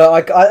 mind.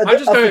 But I'm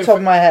just off the going top for-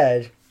 of my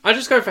head, I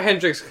just go for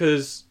Hendrix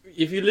because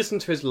if you listen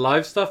to his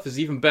live stuff, it's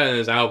even better than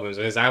his albums,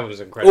 and his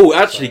albums are incredible. Oh,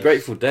 actually, so-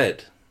 Grateful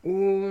Dead.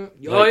 Ooh,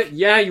 Like,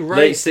 yeah, you're right.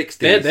 late 60s.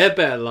 They're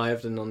better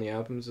live than on the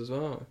albums as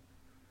well.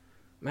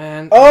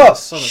 Man. oh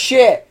Son of-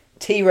 shit,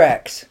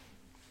 T-Rex,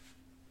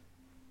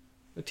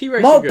 The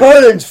T-Rex. Mark are good.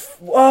 Bolan's.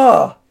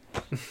 Oh,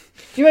 do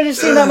you imagine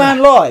seeing that man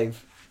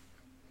live?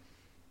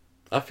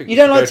 I think You we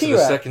don't should like go to the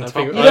T-Rex? second I top.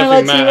 think, You I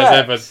don't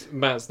think like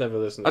Matt's never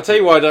listened. I'll tell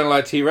you why I don't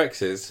like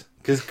T-Rexes.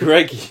 Because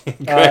Greg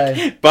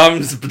Aye.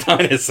 bums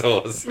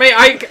dinosaurs. Mate,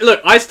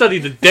 I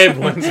studied the dead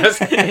ones.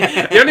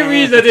 The only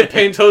reason I did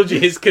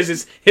paleontology is because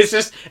it's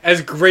just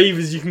as grave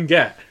as you can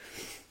get.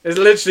 It's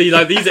literally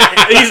like these are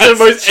the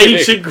most true.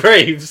 ancient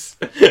graves,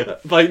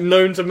 like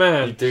known to You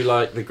man. do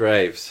like the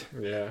graves.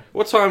 Yeah,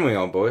 What time are we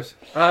on, boys?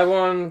 I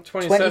won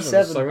 27.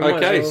 27. So we might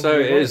Okay, as well so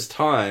move it on. is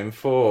time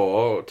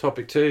for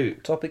topic 2.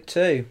 Topic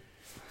 2.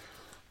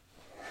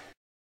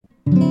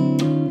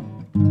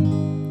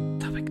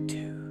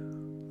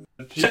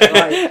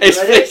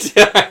 It's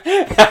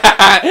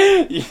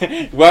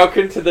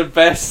Welcome to the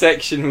best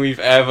section we've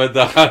ever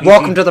done.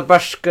 Welcome to the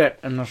best skit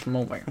in this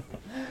movie.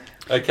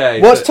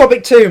 Okay. What's so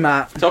topic 2,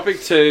 Matt?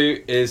 topic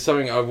 2 is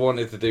something I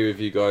wanted to do with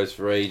you guys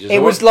for ages.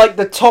 It was like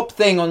the top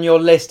thing on your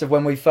list of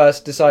when we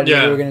first decided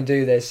Yeah. we were going to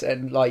do this,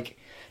 and like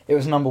it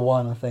was number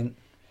 1, I think.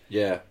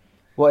 yeah.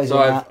 What is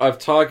So it, Matt? I've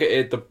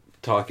targeted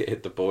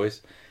the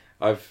boys.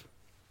 I've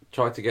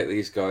tried to get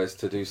these guys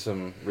to do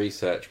some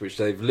research, which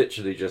they've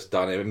literally just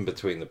done in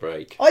between the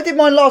break. I did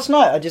mine last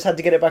night. I just had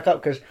to get it back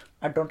up because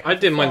I don't. I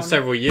did mine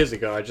several years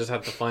ago. I just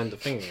had to find the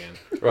thing again.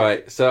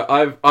 Right. So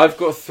I've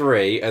got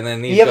 3, and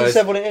then these You haven't guys.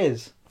 said what it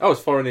is. Oh,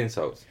 it's foreign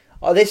insults.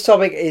 Oh, this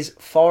topic is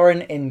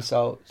foreign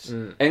insults.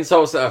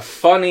 Insults that are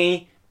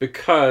funny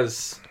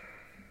because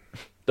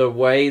the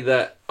way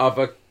that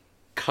other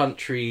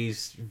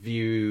countries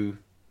view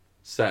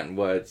certain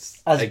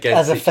words As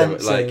against each other.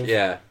 offensive. Like,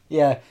 yeah.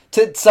 Yeah,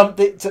 to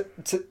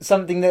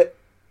something that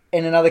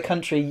in another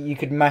country you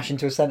could mash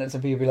into a sentence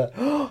and people be like,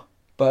 oh,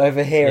 but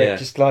over here Yeah. it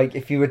just like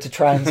if you were to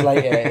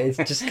translate it, it's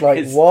just like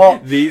It's-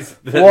 what? These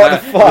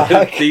What the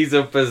fuck? These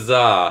are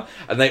bizarre,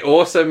 and they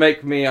also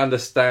make me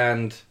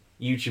understand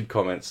YouTube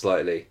comments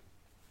slightly.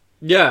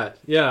 Yeah.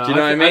 Do you know what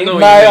I mean? know No,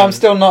 what you mean. I'm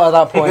still not at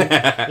that point.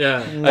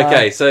 Yeah. No.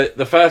 Okay, so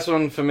the first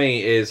one for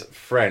me is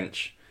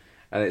French,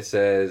 and it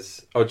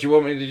says, "Oh, do you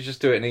want me to just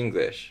do it in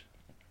English?"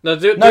 No, No,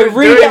 do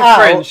read it it in out,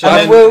 French and and,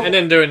 then we'll- and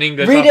then do it in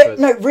English Read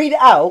afterwards. it. No, read it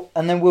out,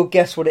 and then we'll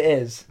guess what it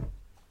is.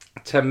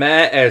 Ta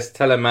mère est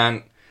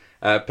tellement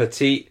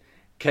petite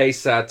que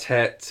sa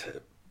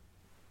tête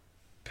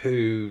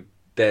peut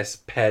des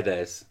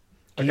pedes.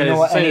 Do Okay, you know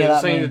what any of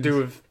that something to means? do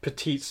with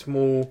petite,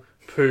 small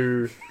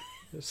poo,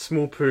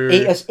 small poo.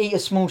 Eat a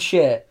small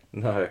shit.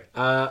 No.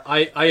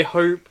 I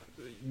hope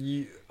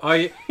you.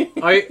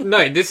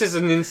 No, this is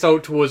an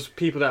insult towards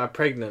people that are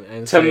pregnant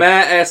and Ta say,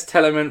 mère est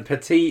tellement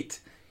petite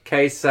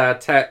que sa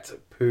tête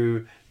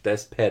peut des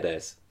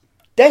pedes.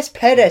 Des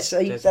pedes.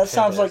 Des That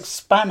sounds pedes. like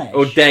Spanish.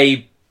 Or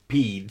des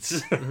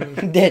peds.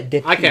 Des Okay,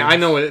 pedes. I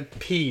know what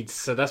peds,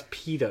 so that's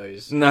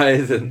pedos. No, it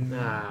isn't.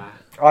 Nah.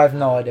 I have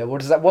no idea. What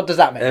does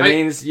that mean? It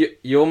means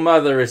your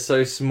mother is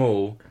so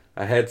small,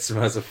 her head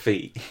smells of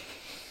feet.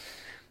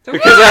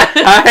 Because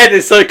her head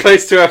is so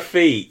close to her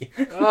feet.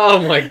 Oh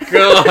my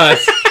god.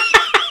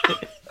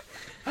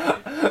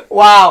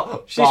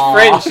 Wow. She's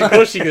French, of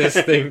course she's gonna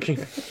stink.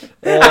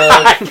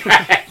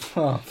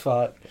 Oh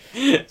fuck. Do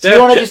you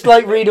want to just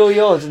like read all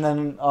yours and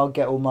then I'll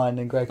get all mine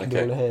and Greg can do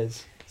Okay. all of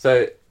his.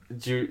 So,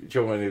 do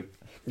you want me to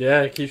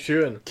Yeah, keep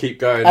shooting. keep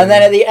going? And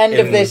then at the end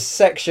of in- this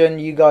section,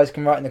 you guys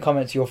can write in the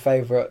comments your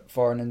favourite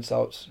foreign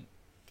insults.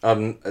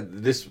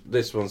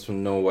 this one's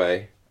from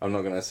Norway. I'm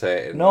not gonna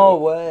say it in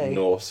Norway.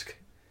 Norsk.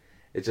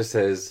 It just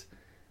says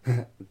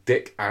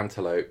dick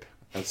antelope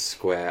and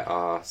square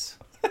ass.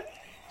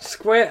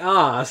 Square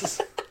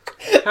ass.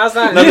 How's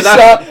that? No, You but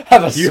that- sir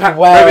have a You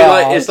square maybe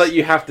like ass. it's like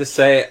you have to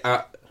say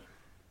it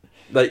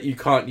like you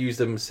can't use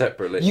them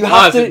separately. You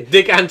have to.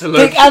 Dick Antelope.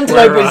 Dick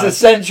Antelope square is ass. an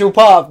essential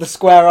part of the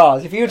square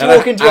ass. If you were to And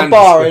walk into a and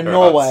bar in square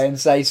Norway ass. and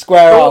say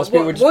square ass,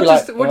 people would just be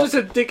like, what does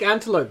a dick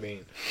antelope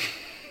mean?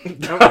 And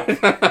You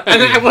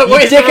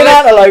what is dick the an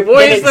antelope, What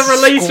then is the it's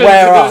relation to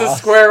square there's a ass.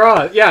 square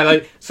ass? Yeah,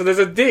 like so there's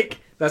a dick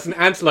That's an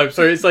antelope.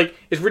 So it's like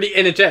it's really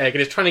energetic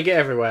and it's trying to get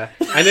everywhere.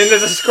 And then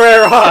there's a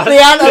square ass.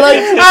 The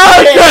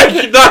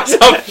antelope. That's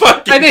a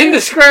fucking. And then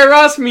the square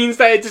ass means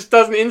that it just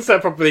doesn't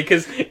insert properly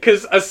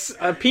because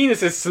a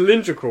penis is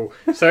cylindrical,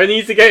 so it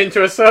needs to get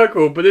into a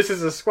circle. But this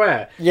is a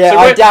square. Yeah, So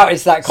I when- doubt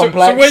it's that So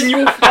complex. when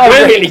you,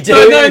 I really do.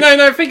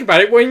 No. Think about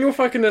it. When you're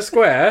fucking a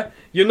square,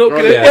 you're not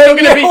gonna. yeah. It's not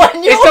gonna When be.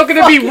 you're It's not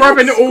gonna be fucking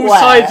rubbing all square.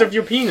 sides of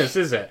your penis,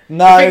 is it?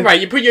 No. Think about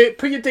it. You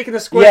put your dick in a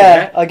square.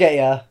 Yeah, I get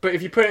ya. But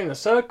if you put it in a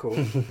circle,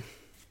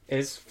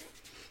 it's.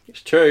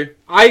 It's true.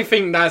 I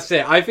think that's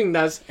it. I think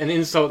that's an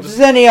insult. If there's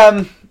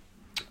any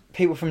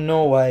people from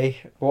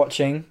Norway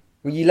watching,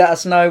 will you let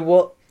us know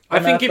what? I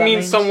on think earth it that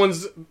means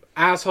someone's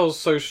asshole's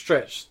so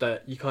stretched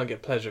that you can't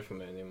get pleasure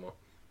from it anymore.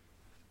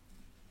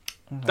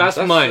 That's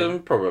mine.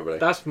 Probably.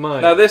 That's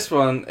mine. Now this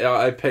one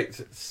I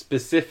picked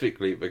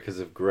specifically because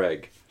of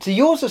Greg. So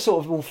yours are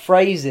sort of all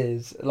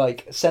phrases,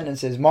 like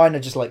sentences. Mine are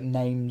just like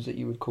names that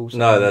you would call.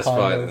 No, that's kind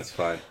fine. of- That's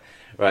fine.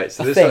 Right.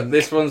 So I this think.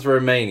 this one's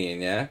Romanian,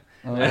 yeah.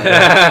 Oh.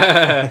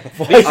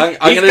 These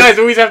I'm gonna- guys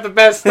always have the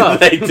best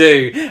stuff. They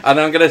do, and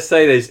I'm gonna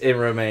say this in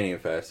Romanian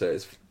first. So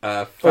it's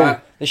Oh,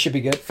 this should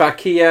be good.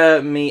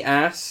 Fakia mi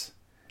ass.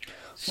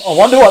 I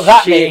wonder what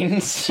that Shi-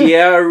 means.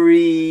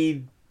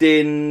 Chiari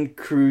din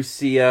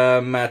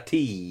crucia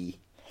mati.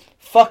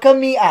 Fucker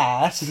me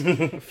ass.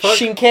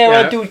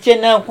 Shinkera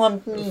ducena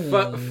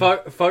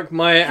Fuck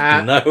my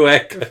ass. No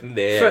echo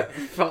there.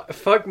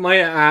 Fuck my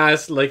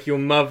ass like your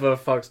mother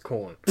fucks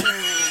corn.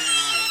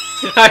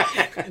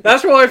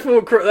 That's what I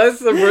thought.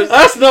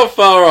 That's not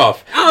far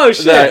off. Oh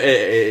shit! No, it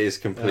is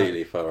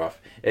completely far off.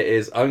 It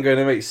is. I'm going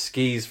to make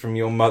skis from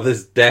your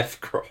mother's death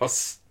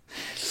cross.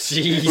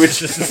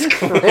 Jesus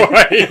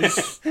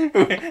Christ! And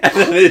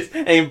then it's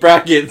in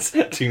brackets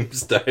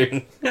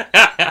tombstone.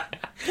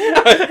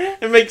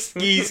 It makes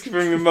skis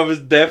from your mother's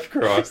death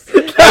cross.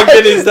 How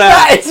good is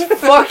That that? is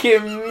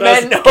fucking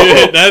That's mental.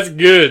 good. That's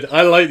good.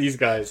 I like these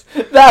guys.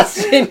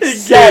 That's Good,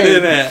 insane.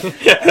 isn't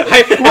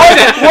it?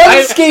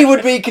 One ski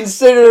would be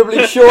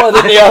considerably shorter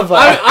than the other.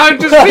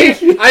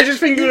 I just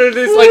think of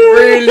this like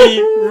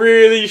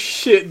really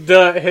shit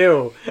dirt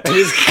hill, and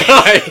this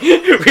guy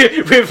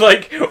with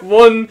like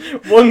one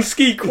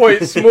ski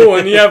quite small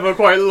and the other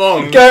quite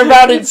long. Going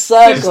round in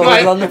circles It's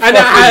like- on the and it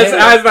fucking hill.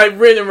 has like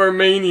written in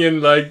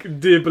Romanian like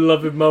 "Dear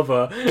beloved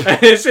mother,"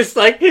 and it's just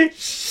like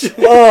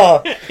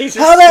Oh, he's just-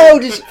 how the hell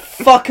does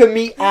 "fucker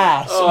me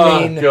ass" Oh,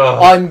 mean?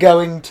 God. I'm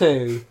going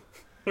to.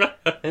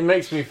 It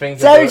makes me think.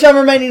 So every time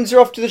Romanians are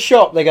off to the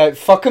shop, they go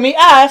 "fucker me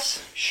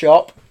ass"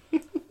 shop.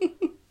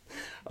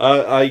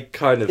 I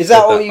kind of. Is said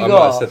that all you I got?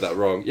 might have said that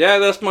wrong. Yeah,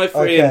 that's my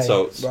three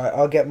insults. Right,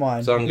 I'll get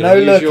mine. So I'm no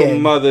going to use looking. your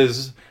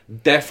mother's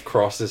death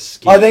cross as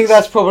skis. I think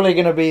that's probably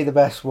going to be the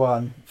best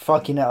one.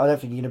 Fucking hell, I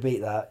don't think you're going to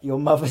beat that. Your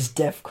mother's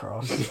death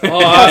cross. Oh,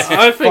 I think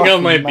I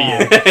fucking might be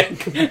mad.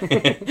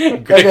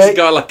 it. Greg's Okay.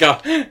 got like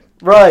a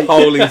Right.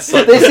 whole This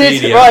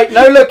encyclopedia. is right.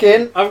 No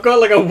looking. I've got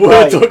like a Word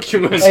Right.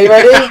 document. Are you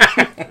ready?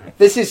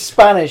 This is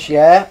Spanish,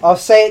 yeah. I'll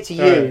say it to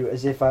you Alright.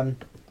 as if I'm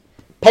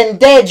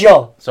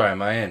pendejo. Sorry,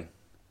 am I in?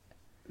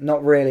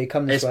 Not really.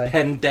 Come this It's way.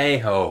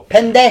 pendejo.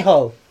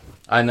 Pendejo.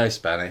 I know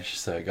Spanish,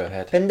 so go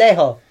ahead.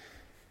 Pendejo.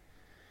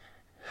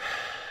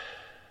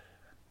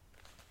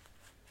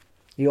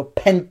 You're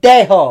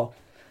pendejo.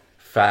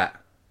 Fat.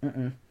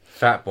 Mm-mm.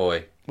 Fat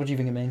boy. What do you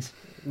think it means?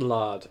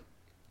 Lard.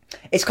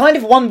 It's kind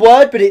of one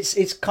word, but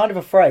it's kind of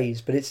a phrase,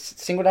 but it's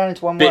singled down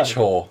into one Bitch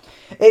word.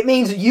 whore. It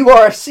means you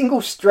are a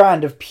single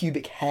strand of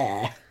pubic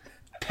hair.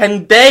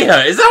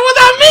 Pendejo. Is that what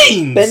that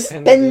means?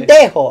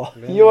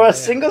 Pendejo. You are a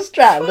single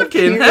strand of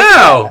Fucking pubic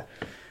hell. hair.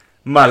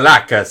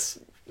 Malacas.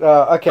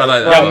 Okay. I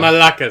like that right. one.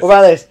 Malacas. What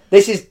about this?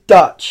 This is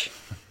Dutch.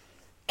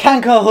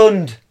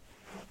 Kankerhund.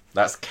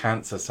 That's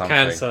cancer something.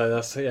 Cancer.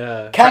 That's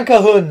yeah.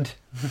 Kankerhund.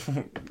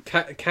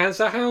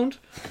 Cancer hound.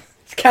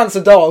 It's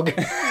cancer dog.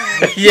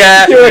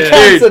 Yeah, You're a dude,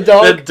 cancer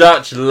dog. The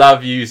Dutch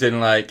love using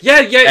like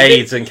Yeah.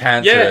 AIDS and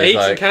cancer. Yeah, as, AIDS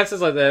like, and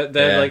cancer's like they're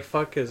Yeah. like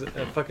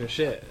fucking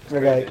shit.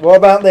 Okay. What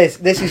about this?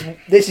 This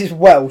is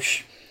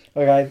Welsh.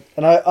 Okay.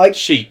 And I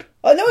sheep.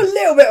 know a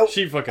little bit.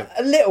 Sheep fucking.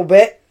 A little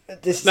bit.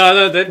 This.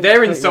 No,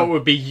 their insult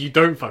would be you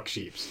don't fuck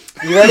sheeps.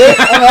 You ready?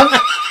 Hang on.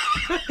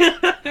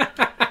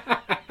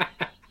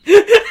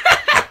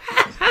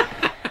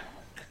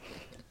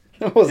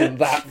 It wasn't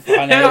that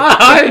funny.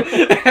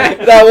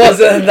 That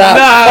wasn't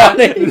that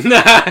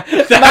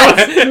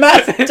funny.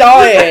 Matt's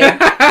dying.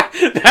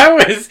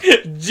 That was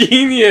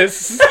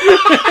genius.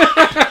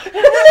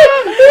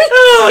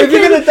 If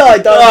you're gonna die,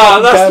 die.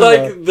 Oh, that's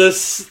like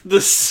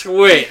the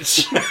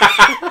switch.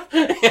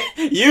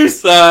 You,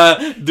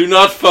 sir, do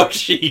not fuck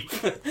sheep.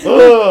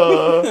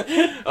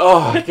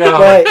 Oh, God.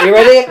 Right, you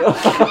ready?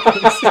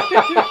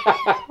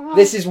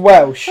 This is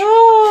Welsh.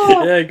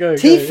 Yeah, go.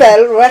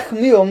 Tifel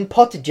rechmium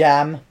pot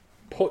jam.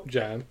 Pot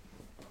jam.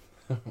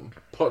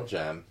 Pot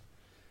jam.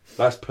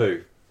 That's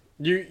poo.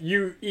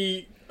 You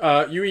eat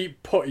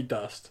potty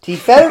dust.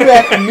 Tifel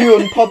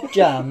rechmium pot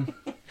jam.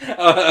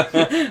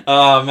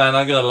 Oh, man,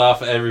 I'm going to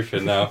laugh at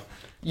everything now.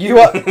 You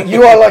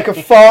are like a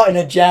fart in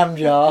a jam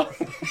jar.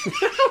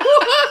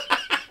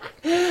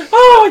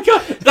 Oh my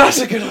god, that's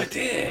a good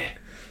idea.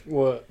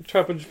 What?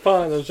 Trap a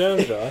fart in a jam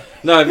jar?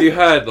 No, have you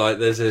heard, like,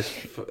 there's this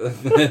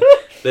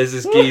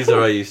geezer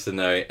I used to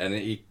know, and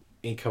he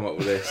come up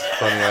with this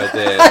funny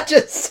idea. I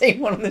just seen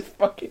one on this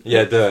fucking.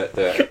 Yeah, do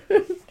it.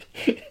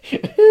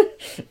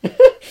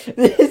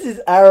 This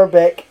is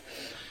Arabic.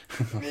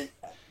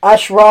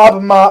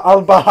 Ashrab ma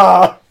al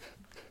bahar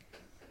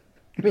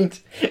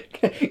means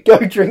go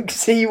drink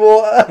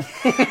seawater.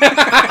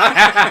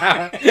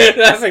 That's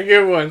a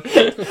good one.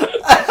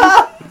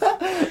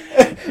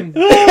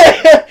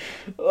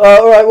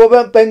 Alright, what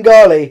about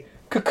Bengali?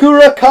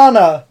 Kakura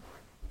Kana.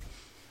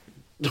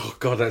 Oh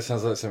god, that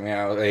sounds like something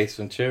out of Ace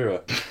Ventura.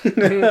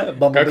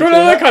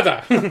 Kakura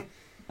Kata.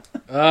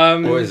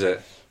 What is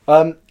it?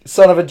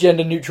 Son of a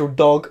gender neutral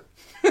dog.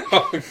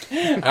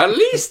 At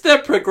least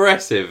they're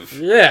progressive.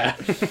 Yeah.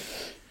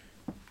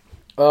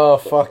 Oh,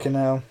 fucking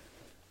hell.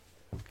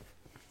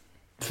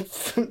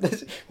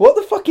 What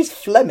the fuck is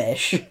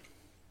Flemish?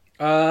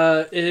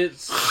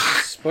 It's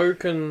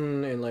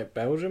spoken in like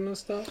Belgium and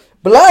stuff.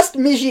 Blast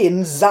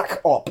Mijin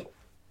Zak op.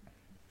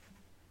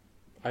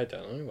 I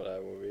don't know what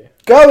that will be.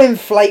 Go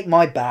inflate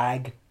my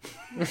bag.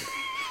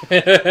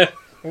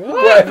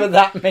 Whatever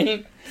that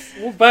means.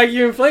 What bag are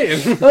you inflating?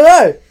 I don't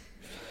know.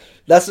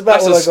 That's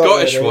about That's all a I got.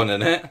 Scottish really. one,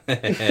 isn't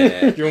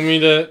it? You want me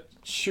to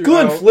shoot Go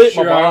and out? flip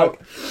shoot my out,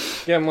 bag.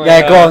 Get my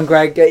Yeah, go on,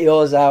 Greg. Get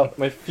yours out.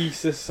 my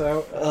thesis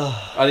out.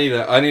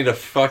 I need a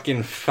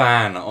fucking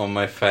fan on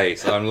my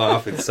face. I'm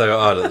laughing so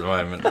hard at the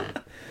moment.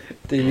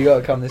 Dude, you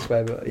gotta come this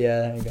way, but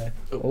yeah, there you go.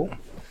 Oh.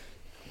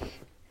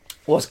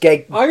 What's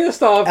gay? I'm gonna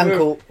start off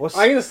Uncle, with. what's-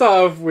 I'm gonna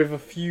start off with a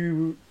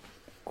few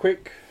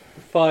quick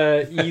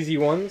fire, easy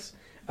ones.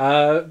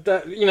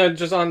 That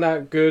just aren't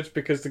that good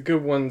because the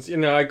good ones,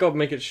 I gotta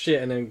make it shit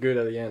and then good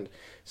at the end.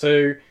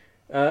 So,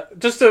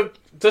 just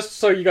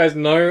so you guys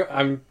know,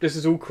 this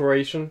is all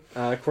Croatian.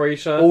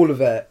 Croatia. All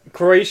of it.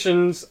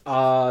 Croatians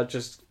are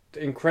just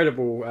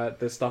incredible at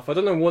this stuff. I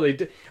don't know what they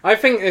do. I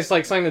think it's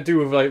like something to do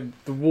with like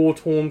the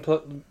war-torn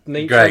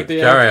nature. Great, of the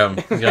carry on.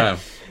 Go on.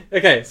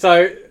 Okay,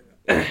 so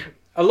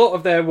a lot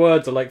of their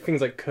words are like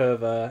things like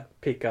kurva,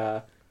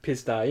 pika,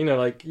 pista.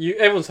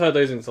 Everyone's heard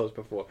those insults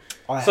before.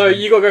 So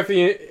you gotta go for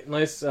the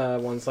nice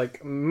ones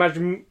like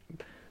majmuncino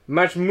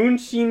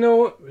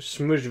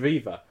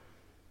smuzviva,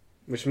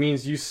 which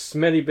means you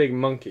smelly big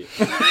monkey.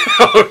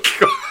 Oh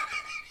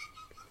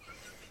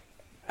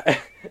god.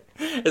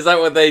 Is that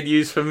what they'd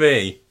use for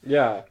me?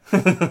 Yeah.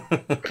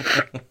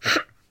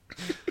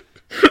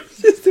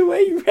 just the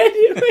way you read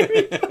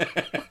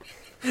it,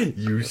 maybe.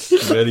 You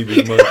smelly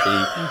big monkey.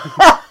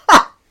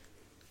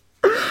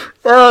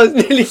 Oh, I was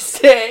nearly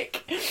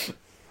sick.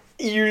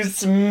 You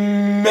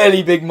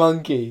smelly big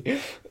monkey.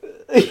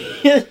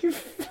 You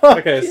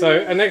Okay,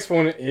 so the next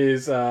one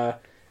is a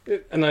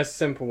nice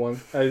simple one.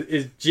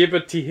 Is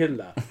Jibberty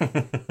Hitler.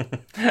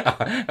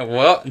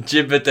 What?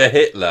 Gibber to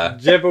Hitler?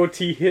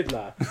 Jebbo-T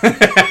Hitler.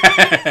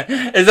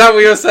 Is that what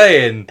you're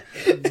saying?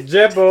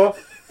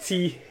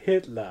 Jebbo-T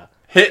Hitler.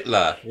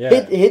 Hitler?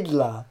 Yeah.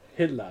 Hitler.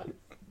 Hitler.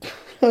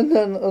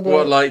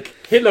 What, like...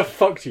 Hitler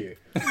fucked you.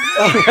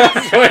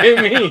 That's what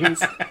it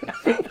means.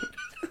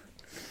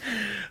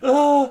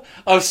 Oh,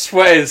 I'm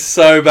sweating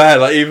so bad,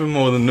 like even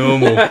more than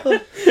normal.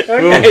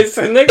 Okay,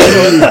 so next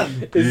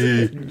one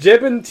is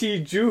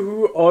Jebben-T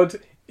Juhu Od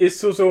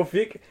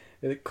Isusovik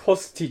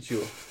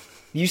Kostiju.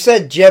 You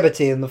said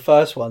Jebberty in the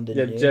first one,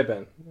 didn't Yeah, you?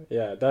 Jebben.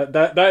 Yeah,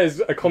 that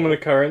is a common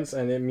occurrence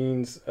and it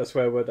means a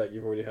swear word that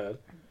you've already heard.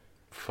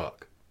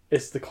 Fuck.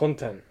 It's the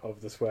content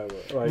of the swear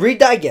word. Right? Read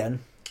that again.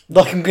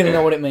 Like I'm gonna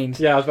know what it means.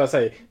 Yeah, I was about to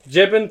say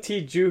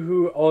Jebben-T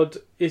Juhu Od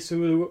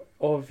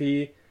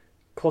Isuovi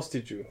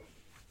Kostiju.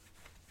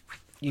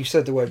 You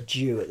said the word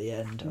Jew at the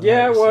end.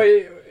 Yeah, Oh,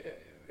 well,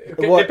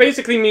 What? it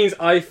basically means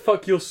I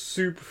fuck your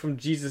soup from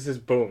Jesus'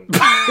 bones.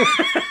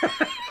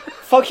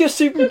 Fuck your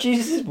soup and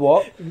Jesus'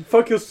 what?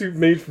 Fuck your soup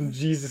made from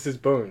Jesus'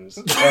 bones.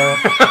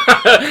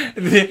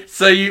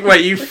 So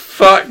you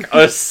fuck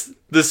us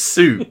the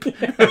soup.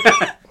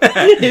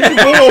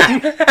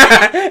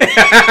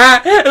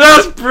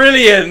 That's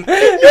brilliant.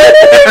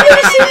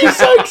 You're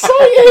so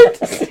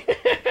excited.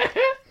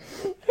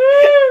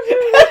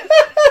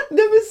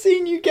 Never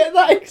seen you get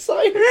that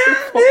excited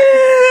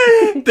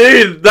before.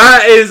 Dude,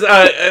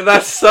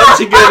 that's such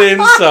a good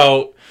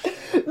insult.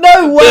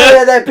 No way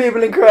are there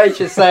people in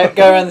Croatia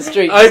go around the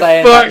street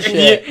saying that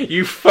shit.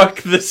 You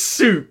fuck the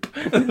soup.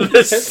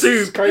 The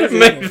soup crazy,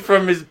 made isn't it?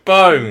 from his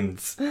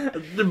bones.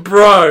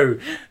 Bro.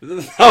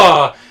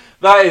 Oh,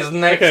 that is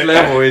next Okay.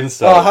 level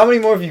insult. Oh, how many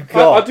more have you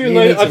got? I'll do You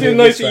need to a move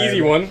nice this way.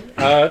 easy one.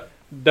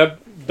 The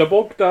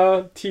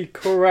Bogda Ti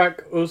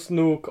Kurak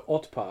Usnuk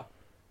Otpa.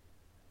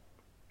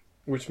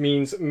 Which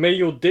means, may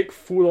your dick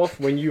fall off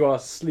when you are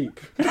asleep.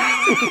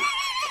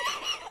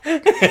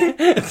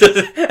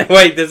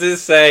 Wait, does it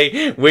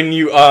say when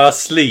you are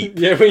asleep?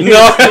 Yeah, when you're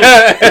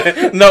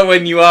No, not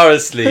when you are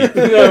asleep.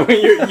 No,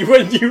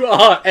 when you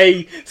are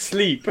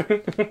asleep.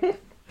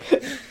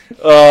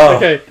 Oh.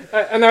 Okay,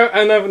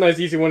 another nice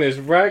easy one is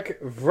Vrag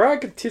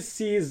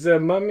Tisi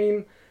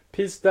Zamamim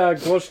Pista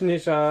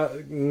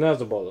Goshnisha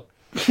Nazabol.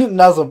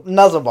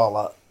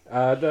 Nuzzleballer.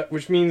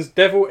 Which means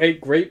devil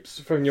ate grapes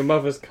from your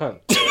mother's cunt.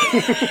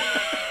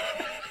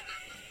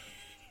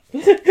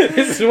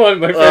 This is one of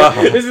my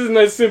favorite. This is a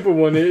nice simple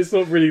one. It's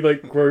not really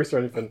like gross or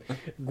anything.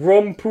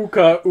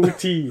 Grompuka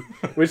uti,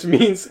 which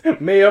means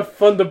may a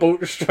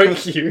thunderbolt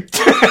strike you.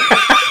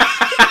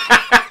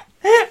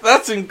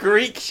 That's some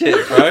Greek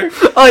shit, bro.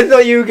 I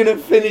thought you were going to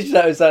finish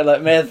that with something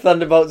like, may a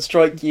thunderbolt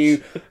strike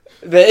you,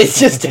 but it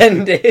just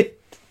ended.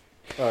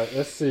 Alright,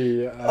 let's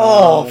see.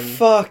 Oh,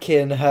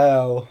 fucking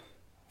hell.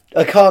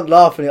 I can't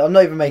laugh at it. I'm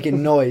not even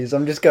making noise.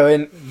 I'm just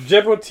going...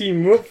 Jeboti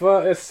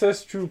mutva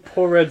esestru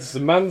poreds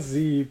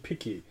manzi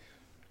piki.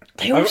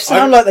 They all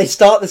sound like they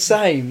start the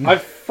same. I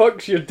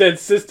fucked your dead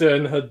sister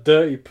in her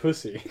dirty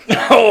pussy.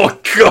 Oh,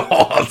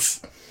 God!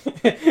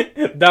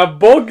 Da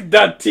bog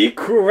da ti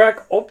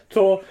kurak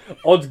opto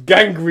od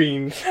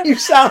gangrene. You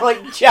sound like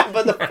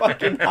Jabba the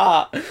fucking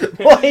Hutt.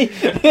 Why?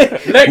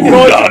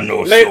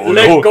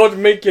 Let God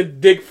make your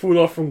dick fall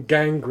off from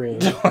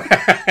gangrene.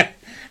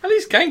 At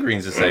least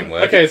gangrene's the same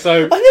word. Okay,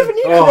 so... I never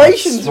knew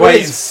Croatians were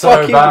sweet's so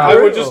fucking bad. I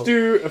will brutal. just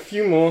do a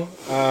few more.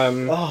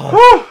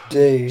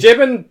 Dude.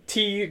 Jeben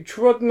ti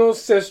trudno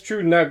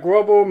sestru na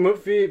grobo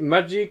mutvi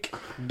magic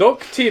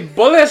dok ti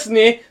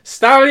bolesni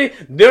stali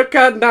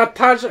dirka na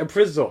taj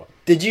prizo.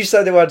 Did you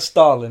say the word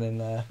Stalin in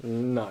there?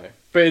 No.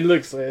 But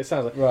it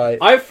sounds like... Right.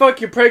 I fuck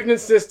your pregnant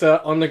sister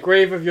on the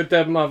grave of your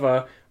dead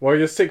mother while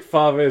your sick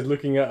father is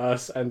looking at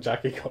us and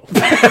Jackie Cole.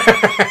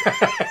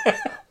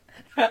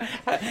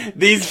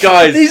 These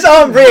guys... These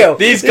aren't real.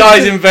 These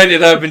guys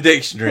invented Urban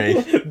Dictionary.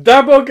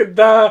 Dabog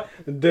da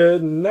de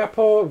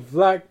napo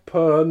vlak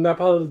per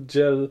napal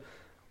gel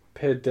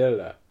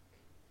pedela.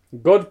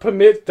 God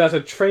permit that a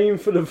train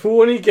full of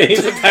horny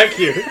gays attack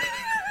you.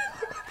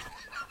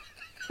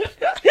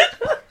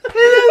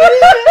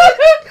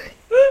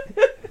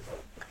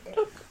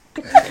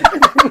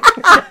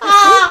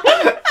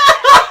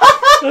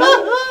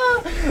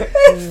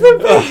 It's the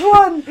best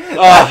one.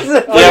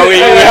 Yeah, we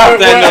have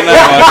to end on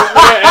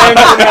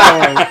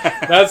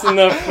that That's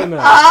enough for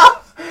now.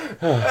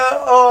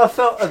 I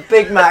felt a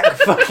Big Mac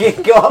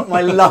fucking got up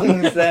my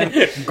lungs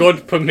then.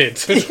 God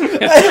permit. A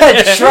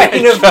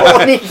train of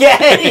horny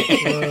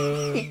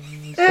gays.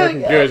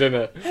 Fucking good, isn't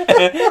it? one.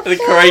 The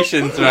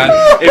Croatians, man.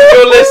 If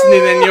you're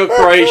listening and you're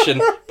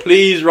Croatian,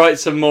 please write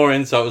some more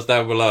insults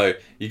down below.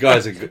 You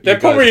guys are good. They're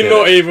probably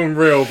not even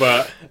real,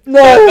 but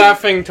No. that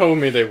thing told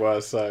me they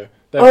were, so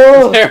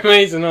they're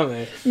amazing, aren't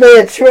they? May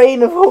a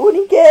train of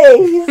horny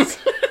gays.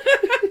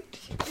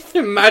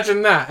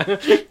 Imagine that.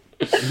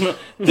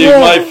 Dude,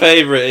 my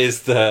favourite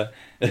is the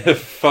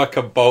fuck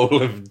a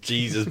bowl of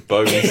Jesus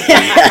bones.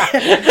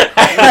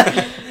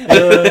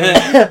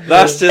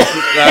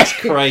 That's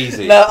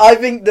crazy. No, I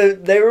think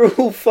they were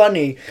all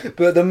funny,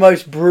 but the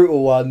most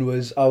brutal one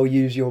was, I'll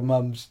use your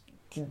mum's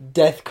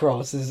death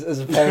cross as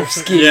a pair of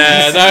skis.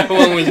 Yeah, that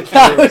one was brutal.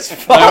 That was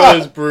fun. That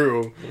was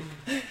brutal.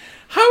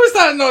 How is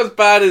that not as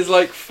bad as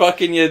like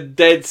fucking your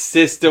dead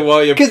sister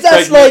while you're Because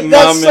that's pregnant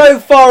that's mum so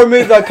far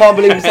removed. I can't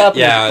believe it's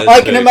happening. Yeah, I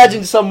that's can true.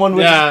 imagine someone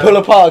would just pull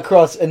apart a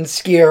cross and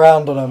ski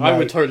around on them. I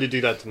would totally do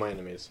that to my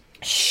enemies.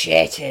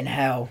 Shit in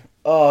hell.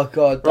 Oh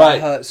god, that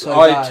Right, hurts so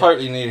I bad.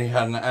 totally nearly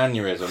had an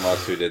aneurysm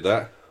whilst we did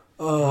that.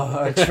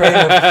 Oh, a train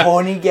of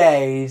horny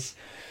gays.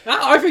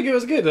 I think it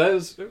was good.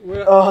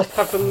 We'll Oh,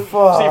 have to see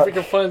fuck. if we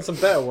can find some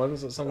better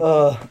ones or something.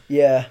 Oh,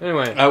 yeah,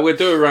 Anyway, We'll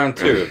do a round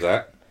 2 of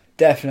that.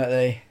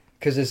 definitely.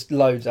 Because there's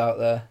loads out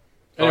there.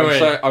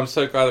 Anyway. I'm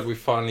so glad that we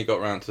finally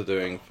got round to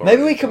doing.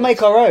 Maybe we could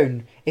make our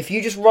own. If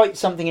you just write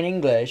something in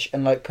English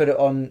and like put it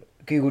on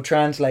Google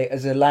Translate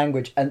as a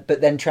language, but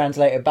then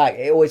translate it back,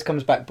 it always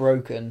comes back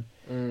broken.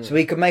 So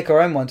we could make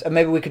our own ones, and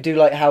maybe we could do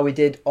like how we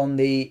did on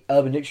the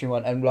Urban Dictionary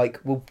one, and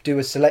like we'll do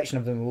a selection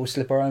of them and we'll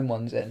slip our own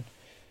ones in.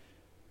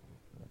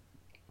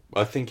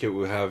 I think it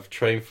will have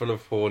train full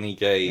of horny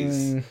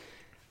gays.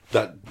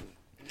 That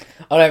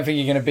I don't think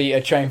you're going to beat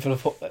a train full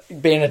of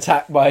being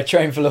attacked by a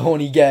train full of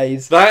horny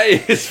gays. that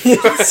is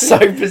So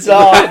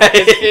bizarre.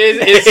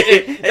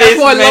 That's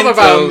what I love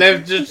about them. They're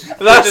just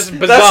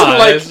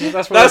bizarre.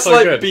 That's why they're so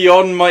like good.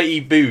 beyond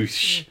Mighty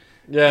Boosh.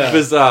 Yeah.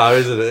 Bizarre,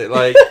 isn't it?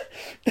 Like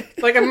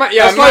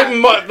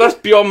that's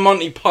beyond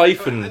Monty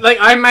Python. Like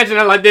I imagine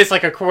it like this,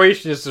 like a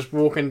Croatian is just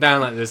walking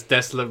down like this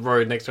desolate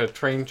road next to a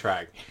train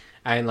track,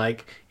 and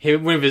like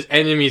one of his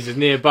enemies is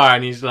nearby,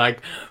 and he's like,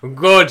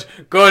 "God,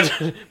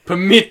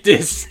 permit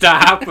this to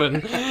happen,"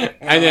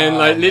 and then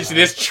like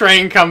literally this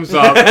train comes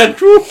up, and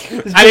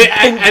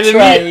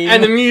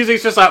the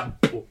music's just like,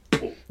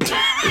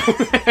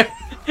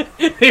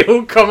 they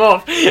all come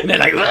off, and they're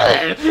like,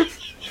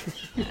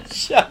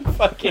 Shut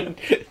fucking.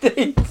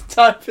 It's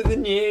time for the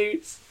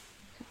news.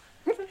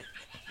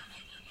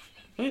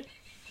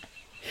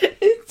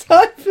 It's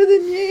time for the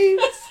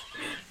news.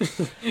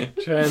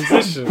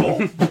 transition.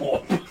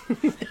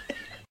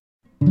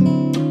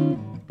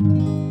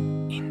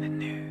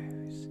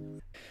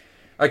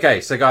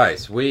 Okay, so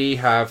guys, we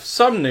have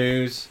some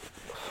news.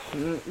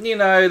 You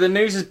know, the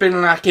news has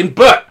been lacking,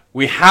 but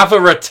we have a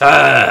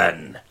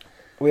return.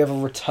 We have a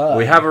return.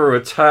 We have a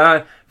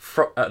return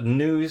from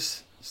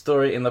news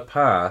story in the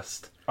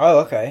past, Oh,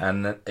 okay.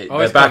 and Oh,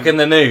 they're it's back come- in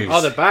the news.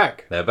 Oh, they're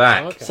back. They're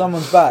back. Oh, okay.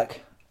 Someone's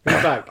back. Who's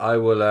back? I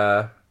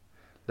will.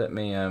 Let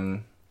me. Yeah.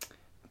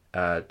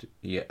 Okay,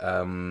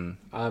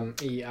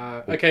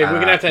 we're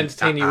gonna have to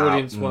entertain the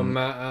audience while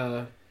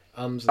Matt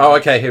ums. Oh,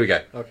 okay. Here we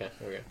go. Okay,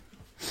 here we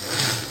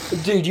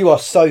go. Dude, you are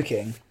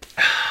soaking.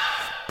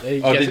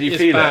 Oh, did you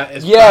feel it?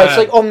 It's Yeah, bad. it's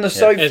like on the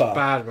sofa. It's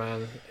bad,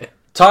 man.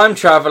 Time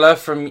traveler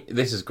from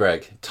this is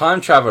Greg.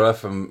 Time traveler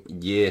from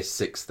year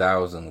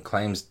 6000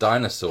 claims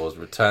dinosaurs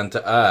returned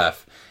to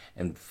Earth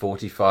in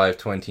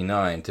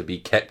 4529 to be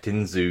kept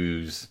in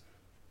zoos.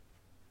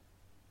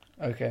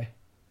 Okay.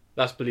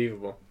 That's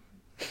believable.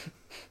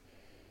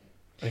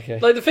 Okay.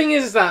 Like, the thing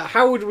is that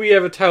how would we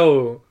ever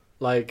tell,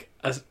 like,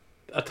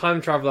 a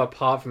time traveler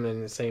apart from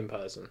an insane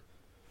person?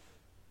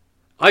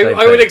 I Same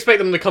would thing. expect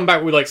them to come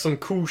back with, like, some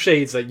cool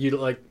shades that you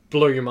like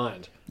blow your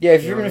mind. Yeah,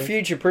 if You you're know in the what I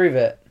mean? future, prove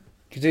it.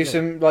 Could do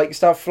some, like,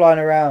 start flying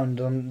around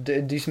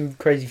and do some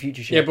crazy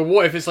future shit. Yeah, but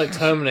what if it's like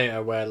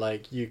Terminator, where,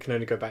 like, you can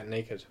only go back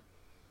naked?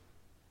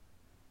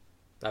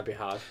 That'd be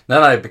hard.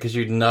 No, because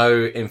you'd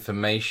know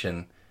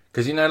information.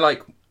 Because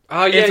like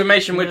Oh, yeah,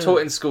 information we're yeah.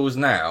 taught in schools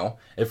now.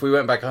 If we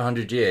went back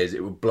 100 years,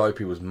 it would blow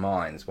people's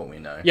minds. What we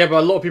know. Yeah, but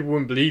a lot of people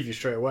wouldn't believe you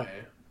straight away.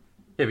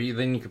 Yeah, but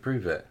then you could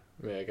prove it.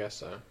 Yeah, I guess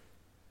so.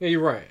 Yeah, you're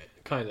right,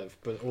 kind of,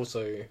 but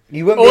also.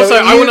 You wouldn't Also, be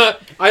able, I you, wanna.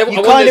 I You want kind this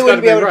of guy to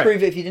wouldn't be be able to right.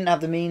 prove it if you didn't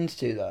have the means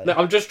to, though. No,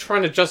 I'm just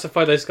trying to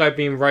justify this guy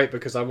being right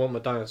because I want my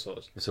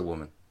dinosaurs. It's a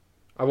woman.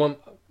 I'm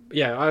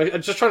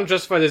just trying to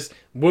justify this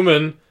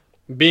woman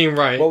being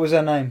right. What was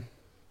her name?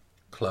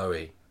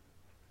 Chloe.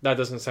 That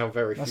doesn't sound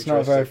very That's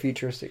futuristic. not a very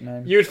futuristic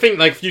name. You would think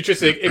like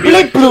futuristic. It'd be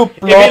like Bloop,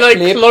 it'd be like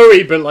blip.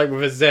 Chloe, but like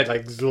with a Z,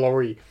 like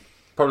Zlory.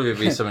 Probably would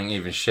be something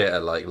even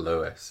shitter like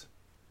Lewis.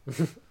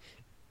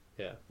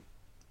 Yeah,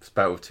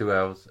 Spelled with two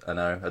L's, an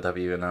O, a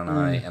W, and an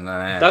I, and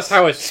an S. that's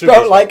how it's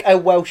Spelt like a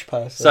Welsh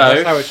person.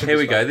 That's how So it should here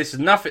be we go. spelled. This is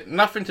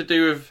nothing to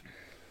do with,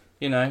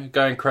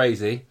 going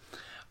crazy.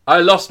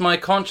 I lost my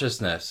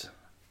consciousness.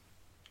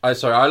 I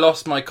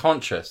lost my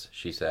conscious.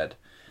 She said.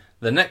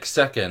 The next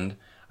second,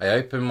 I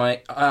opened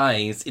my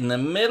eyes in the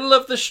middle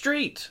of the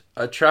street.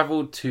 I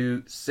travelled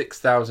to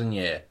 6,000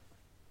 year.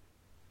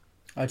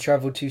 I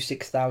travelled to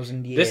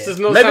 6,000 years. This does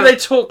not. Maybe sound... they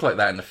talk like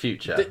that in the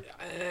future.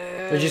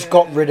 They just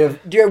got rid of...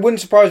 It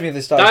wouldn't surprise me if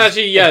they started That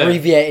actually, yeah.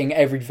 abbreviating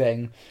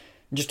everything.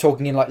 And just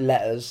talking in, like,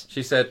 letters.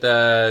 She said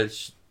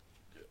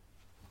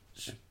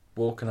she's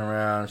walking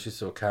around. She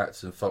saw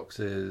cats and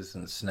foxes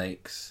and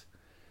snakes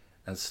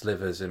and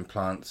slivers in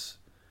plants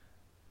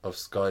of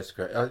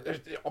skyscraper.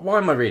 Why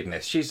am I reading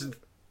this? She's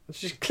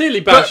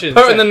clearly put bashing.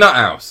 her in the nut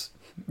house.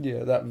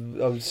 Yeah, that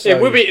I was so...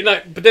 It would be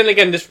like, but then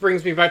again, this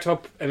brings me back to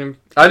an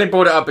I only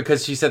brought it up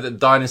because she said that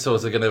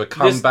dinosaurs are going to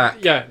come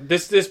back. Yeah,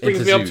 this brings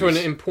into me up to an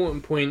zoos.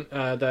 important point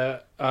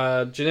that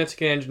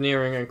genetic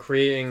engineering and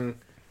creating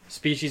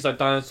species like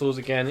dinosaurs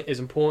again is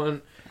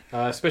important,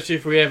 especially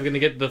if we're ever going to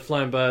get the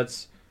flying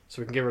birds,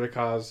 so we can get rid of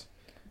cars.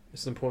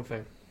 It's an important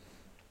thing.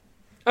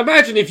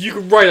 Imagine if you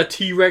could ride a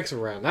T-Rex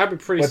around. That'd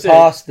be pretty We're sick.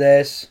 past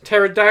this.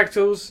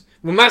 Pterodactyls.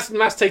 Well,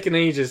 Matt's taken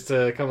ages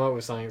to come up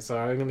with something, so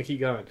I'm going to keep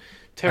going.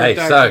 Hey,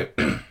 so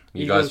you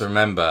Eagles. guys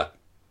remember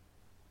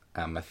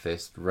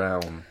Amethyst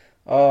Realm?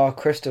 Oh,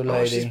 Crystal Oh,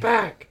 Lady. she's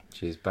back.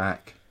 She's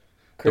back.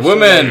 Crystal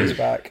woman! Lady's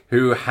back.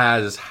 Who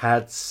has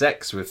had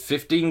sex with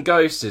 15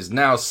 ghosts is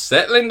now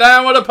settling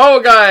down with a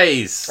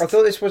poltergeist. I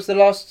thought this was the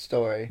last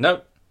story.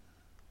 Nope.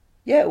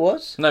 Yeah, it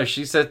was. No,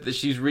 she said that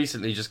she's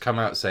recently just come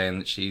out saying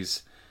that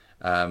she's.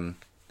 No,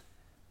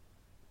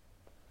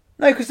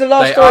 because the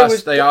last story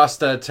was... They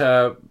asked her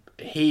to.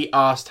 He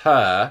asked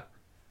her.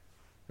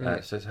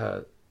 It says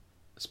her.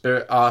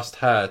 Spirit asked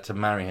her to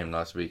marry him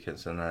last weekend,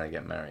 so now they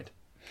get married.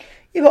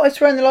 Yeah, but I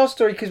swear in the last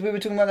story, because we were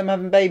talking about them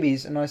having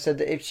babies, and I said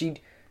that if she...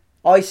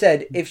 I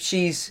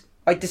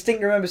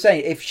distinctly remember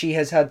saying, if she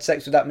has had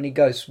sex with that many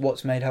ghosts,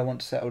 what's made her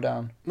want to settle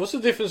down? What's the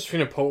difference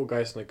between a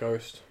poltergeist and a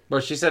ghost?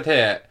 Well, she said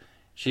here,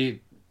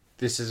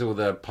 this is all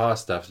the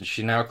past stuff, and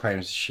she now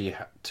claims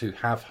to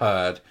have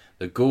heard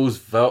the ghoul's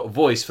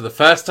voice for the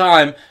first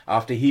time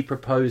after he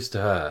proposed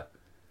to her.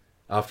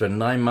 After a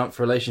 9-month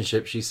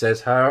relationship, she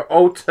says her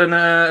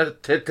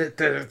alternate...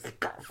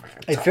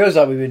 It feels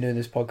like we've been doing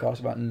this podcast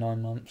about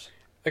 9 months.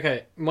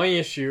 Okay, my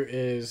issue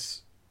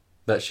is...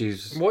 that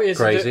she's What is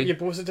crazy. yeah,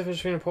 but what's the difference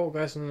between a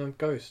poltergeist and a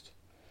ghost?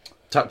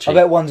 Touchy. I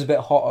bet one's a bit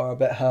hotter. I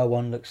bet her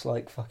one looks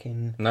like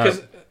fucking... No,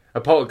 'Cause-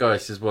 a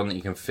poltergeist is one that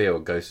you can feel. A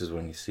ghost is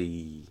one you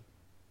see.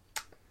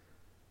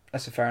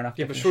 That's a fair enough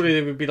Yeah, but definition. surely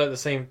they would be like the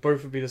same.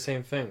 Both would be the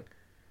same thing.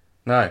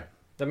 No,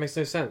 That makes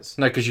no sense.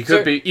 because you So-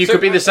 could be. You so-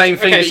 could be the same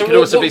thing, okay, but you so could what-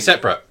 also be what-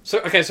 separate.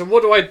 So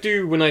what do I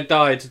do when I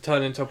die to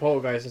turn into a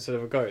poltergeist instead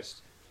of a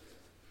ghost?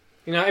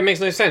 You know, it makes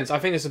no sense. I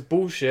think this is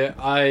bullshit.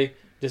 I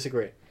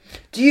disagree.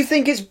 Do you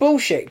think it's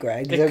bullshit,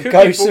 Greg? It The could be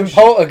ghosts and bullshit.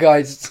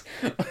 poltergeists.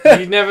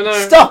 You never know.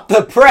 Stop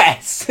the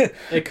press.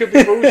 It could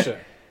be bullshit.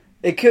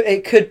 It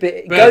could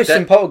be But ghosts It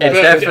and poltergeists.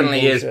 it could be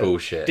definitely is bullshit.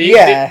 bullshit. De-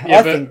 Yeah, I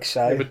but- think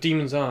so. yeah, but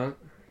demons aren't.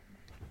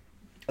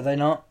 Are they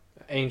not?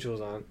 Angels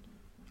aren't.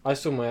 I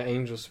saw my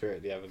angel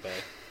spirit the other day.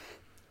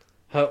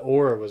 Her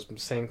aura was the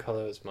same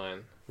colour as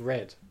mine.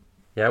 red.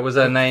 Yeah, was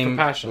her name...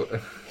 passion.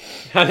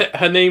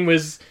 Her name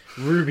was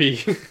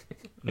Ruby.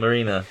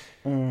 Marina.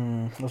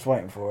 I was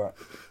waiting for it.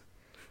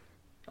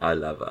 I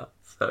love her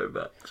so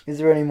much. Is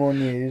there any more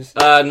news?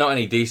 Not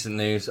any decent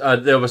news.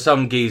 There was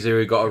some geezer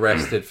who got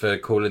arrested for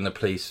calling the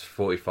police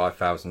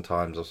 45,000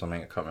 times or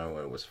something. I can't remember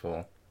what it was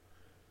for.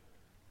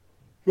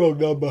 Wrong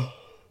number.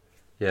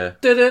 Yeah.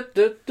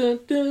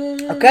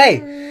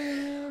 Okay.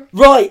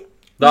 Right.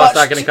 Last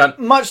agony cunt.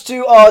 Much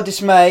to our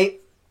dismay.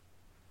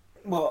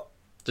 What?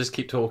 Just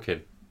keep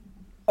talking.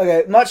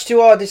 Okay, much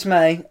to our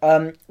dismay,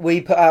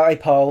 we put out a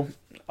poll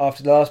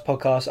after the last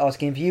podcast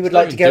asking if you would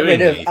like to get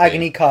rid of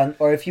Agony Cunt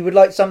or if you would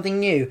like something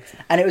new.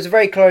 And it was a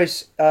very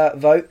close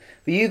vote.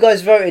 But you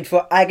guys voted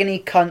for Agony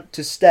Cunt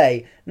to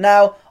stay.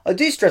 Now, I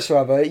do stress,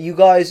 however, you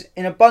guys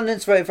in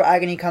abundance voted for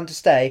Agony Cunt to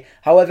stay.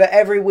 However,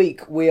 every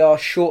week we are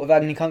short of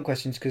Agony Cunt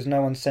questions because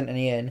no one sent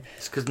any in.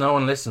 It's because no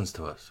one listens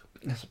to us.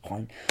 That's the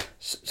point.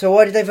 So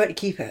why did they vote to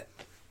keep it?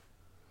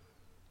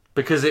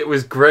 Because it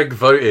was Greg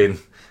voting.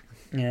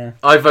 Yeah.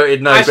 I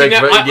voted no, Actually,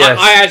 Greg no, voted yes.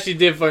 I actually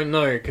did vote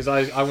no because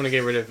I want to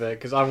get rid of it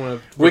because I want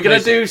to. We're going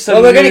to do some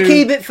Well, we're new... going to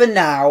keep it for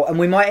now, and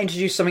we might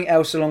introduce something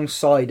else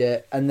alongside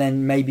it, and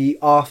then maybe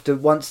after,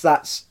 once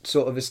that's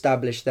sort of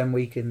established, then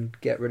we can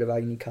get rid of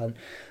Agony Cunt.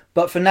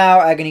 But for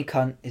now, Agony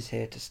Cunt is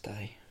here to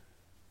stay.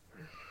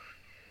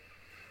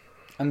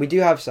 And we do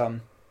have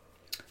some.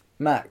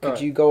 Matt,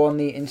 could you go on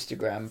the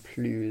Instagram,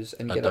 please?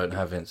 And I get don't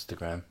have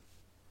Instagram.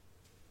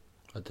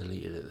 I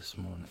deleted it this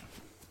morning.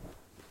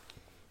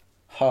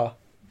 Huh.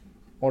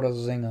 What a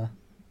zinger.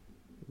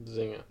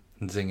 Zinger.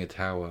 Zinger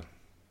Tower.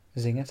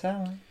 Zinger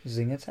Tower.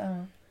 Zinger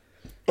Tower.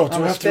 Oh, do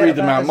I'm I a have to bit read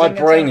them about out? the My Zinger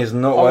brain Tower. is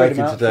not I'll read working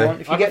them out if you today.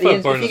 want. If I you get prefer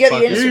the bonus Instagram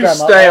buckets. You up,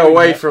 stay I'll read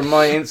away it. from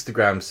my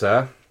Instagram,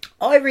 sir.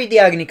 I read the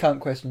Agony Cunt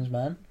questions,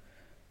 man.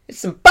 It's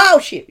some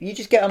bullshit. You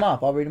just get them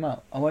up. I'll read them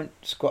out. I won't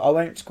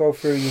scroll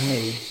through your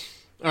news.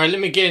 All right,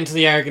 let me get into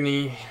the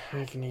agony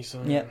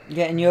zone. Yeah,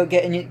 get in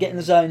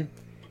the zone.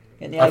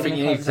 Get in the I think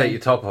you Agony need Cunt to zone. take your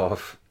top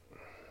off.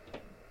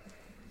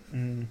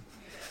 And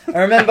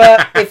remember,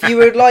 if you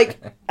would like,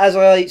 as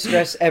I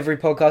stress every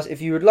podcast,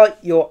 if you would like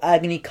your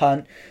Agony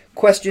Cunt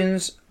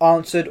questions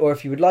answered, or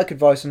if you would like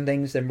advice on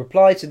things, then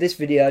reply to this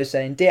video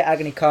saying Dear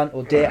Agony Cunt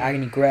or Dear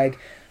Agony Greg,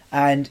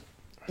 and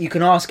you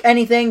can ask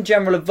anything,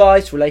 general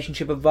advice,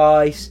 relationship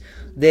advice,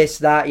 this,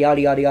 that,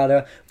 yada yada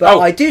yada. But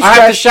I do stress...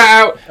 I have to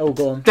shout out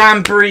go on.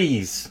 Dan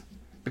Breeze,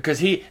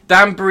 because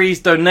Dan Breeze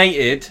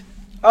donated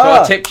to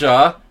our tip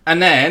jar,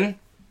 and then,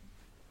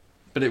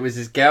 but it was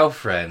his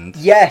girlfriend.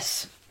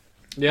 Yes.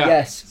 Yeah.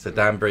 Yes. So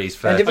Dan Breeze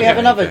first. And did we have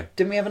another?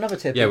 Didn't we have another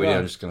tip? Yeah, as we well? did.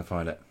 I'm just going to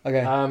find it.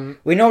 Okay.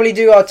 We normally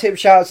do our tip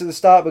shouts at the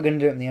start. We're going to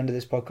do it at the end of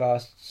this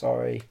podcast.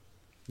 Sorry.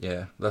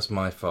 Yeah, that's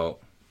my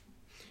fault.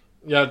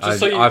 Yeah,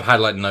 I've had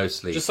like no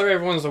sleep. Just so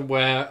everyone's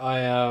aware,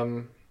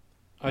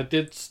 I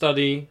did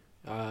study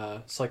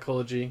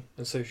psychology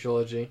and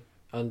sociology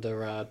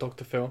under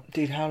Dr. Phil.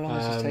 Dude, how long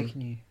has this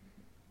taken you?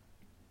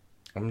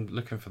 I'm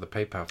looking for the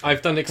PayPal.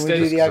 I've done Can we do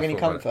extensive. the Agony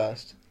Cunt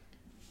first?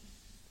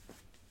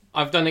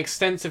 I've done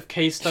extensive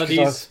case Just 'cause I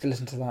studies. have to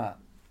listen to that.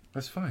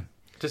 That's fine.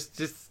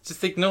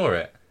 Just ignore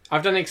it.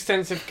 I've done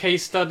extensive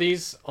case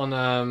studies on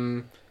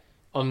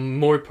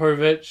Maury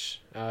Povich,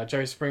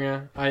 Jerry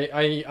Springer.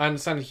 I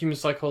understand human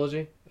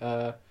psychology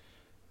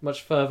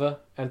much further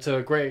and to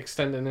a greater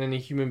extent than any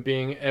human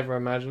being ever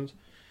imagined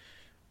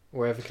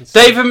or ever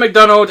considered. David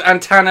McDonald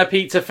and Tanner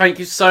Pizza, thank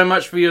you so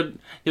much for your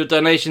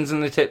donations in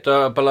the tip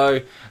jar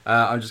below.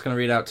 I'm just going to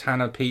read out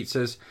Tanner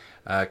Pizzas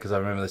because I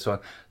remember this one.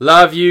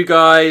 Love you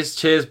guys.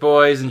 Cheers,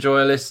 boys.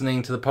 Enjoy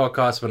listening to the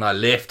podcast when I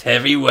lift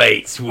heavy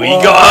weights.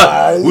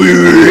 I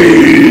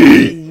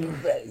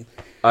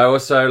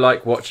also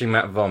like watching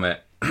Matt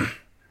vomit.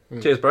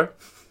 Cheers, bro.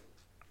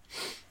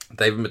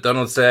 David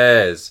McDonald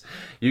says,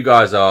 you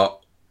guys are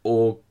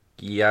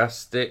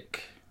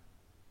orgiastic.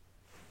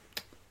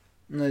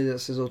 No, that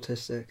says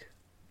autistic.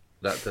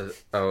 That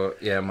does. Oh,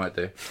 yeah, it might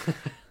do.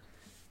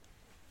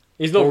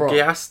 He's not wrong.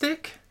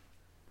 Orgiastic?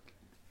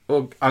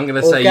 Or I'm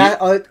gonna say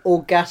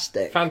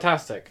orgastic.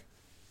 Fantastic.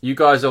 you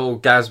guys are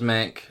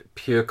orgasmic,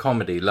 pure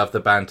comedy. Love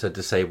the banter,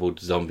 disabled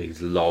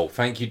zombies. Lol.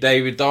 Thank you,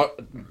 David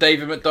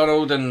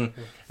McDonald and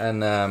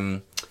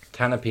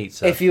Tanner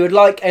Pizza. If you would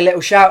like a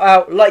little shout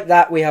out like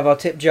that, we have our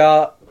tip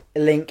jar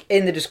link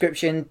in the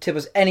description. Tip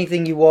us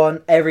anything you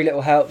want. Every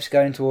little helps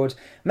going towards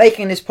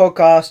making this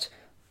podcast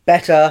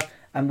better,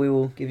 and we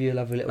will give you a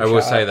lovely little I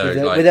will shout say out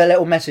though, with a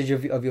little message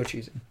of your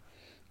choosing.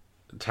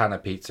 Tanner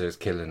Pizza is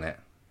killing it.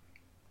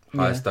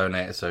 Highest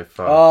donator so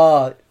far.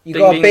 Oh, you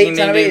got to beat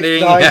Tanner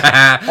Pizza.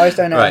 Highest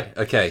donator. Right.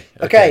 Okay.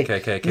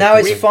 Now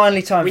it's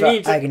finally time for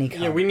Agony Cunt.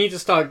 Yeah, we need to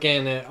start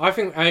getting it. I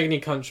think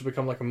Agony Cunt should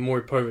become like a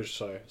Maury Povich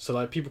show. So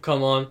like people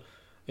come on,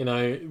 we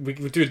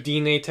do a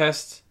DNA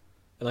test,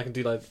 and I can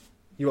do like,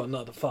 you are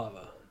not the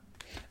father.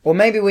 Or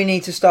maybe we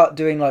need to start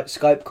doing like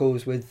Skype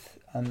calls with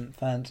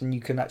fans, and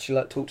you can actually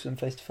like talk to them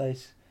face to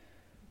face.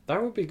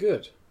 That would be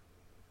good.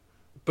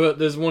 But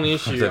there's one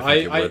issue.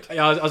 I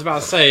was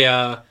about to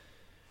say,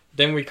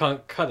 then we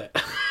can't cut it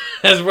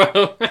as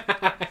well.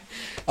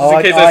 Just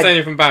in case I say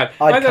anything bad.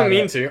 I'd I don't cut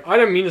mean it. to. I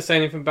don't mean to say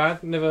anything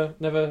bad.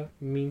 Never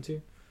mean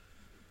to.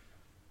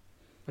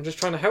 I'm just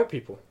trying to help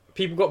people.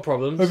 People got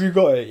problems. Have you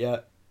got it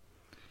yet?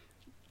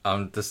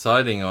 I'm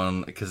deciding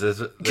on because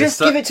there's Just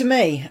give it to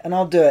me and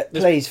I'll do it,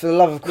 please, for the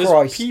love of There's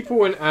Christ.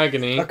 people in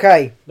agony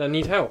Okay. that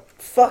need help.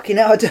 Fucking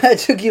hell, it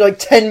took you like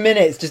 10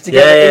 minutes just to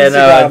get Yeah, the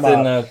no, I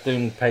Instagram up.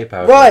 didn't doing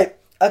PayPal. Right,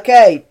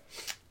 okay.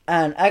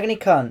 And Agony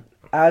Cunt,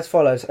 as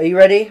follows. Are you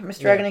ready,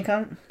 Mr. Yeah. Agony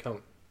Cunt?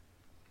 Come.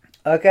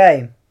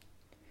 Okay.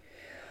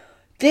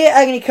 Dear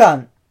Agony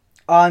Cunt,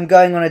 I'm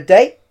going on a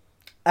date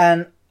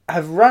and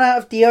have run out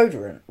of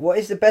deodorant. What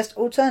is the best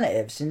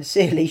alternative?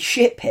 Sincerely,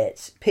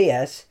 Shitpits.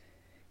 P.S.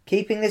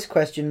 Keeping this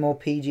question more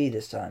PG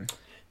this time.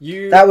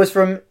 That was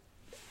from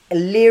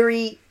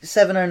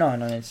Leary709 on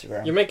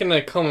Instagram. You're making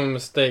a common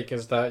mistake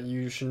is that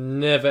you should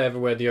never ever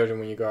wear deodorant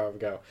when you go out with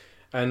a girl.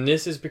 And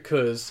this is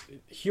because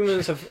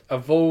humans have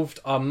evolved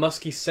our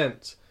musky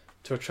scent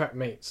to attract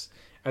mates.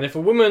 And if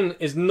a woman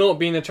is not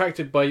being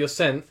attracted by your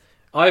scent,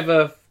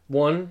 either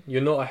one,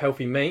 you're not a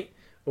healthy mate,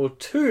 or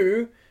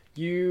two,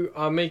 you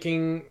are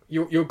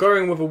you're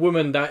going with a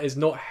woman that is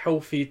not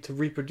healthy to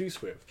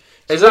reproduce with.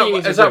 So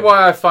Is that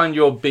why I find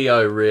your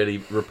BO really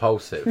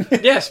repulsive?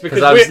 Yes,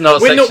 because I'm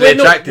not sexually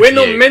attracted to you.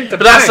 We're not meant to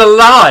But that's a bang.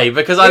 lie,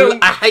 because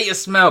I hate your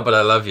smell, but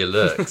I love your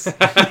looks.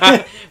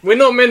 We're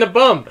not meant to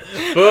bump,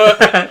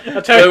 but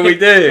I tell So you, we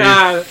do.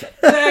 I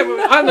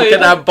know. Get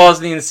that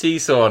Bosnian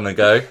seesaw on the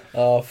go.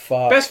 Oh,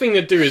 fuck. Best thing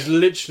to do is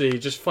literally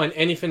just find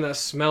anything that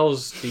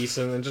smells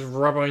decent and just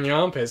rub it on your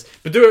armpits.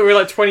 But do it with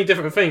like 20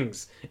 different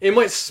things. It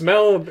might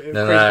smell a bit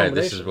No, crazy this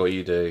combination. is what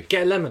you do.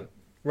 Get a lemon.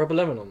 Rub a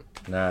lemon on.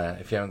 No,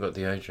 if you haven't got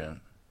deodorant.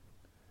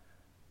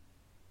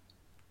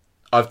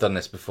 I've done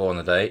this before on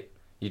a date.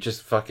 You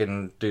just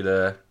fucking do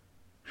the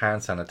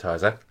hand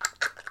sanitizer.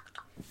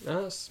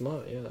 Ah, that's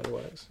smart. Yeah, that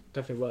works.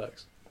 Definitely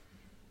works.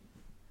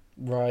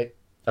 Right.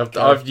 I've Hope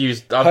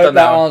done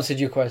that answered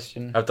your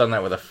question. I've done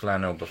that with a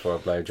flannel before a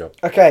blowjob.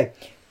 Okay.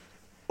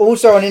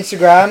 Also on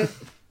Instagram,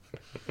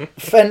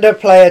 Fender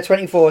Player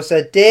 24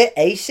 said, "Dear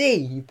AC,"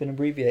 you've been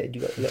abbreviated.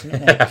 You got to let me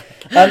know.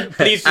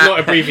 Please do not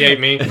abbreviate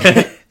me.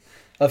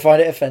 I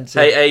find it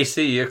offensive. Hey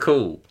AC, you're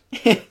cool.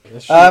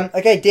 That's true.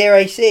 Okay, dear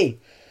AC,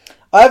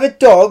 I have a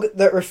dog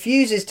that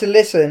refuses to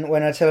listen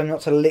when I tell him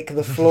not to lick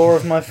the floor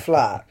of my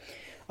flat.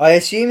 I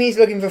assume he's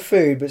looking for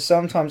food, but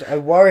sometimes I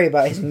worry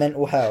about his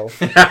mental health.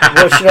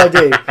 What should I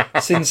do?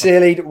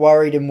 Sincerely,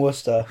 Worried in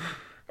Worcester.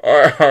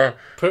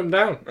 Put him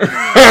down. That's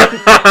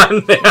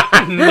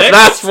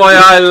why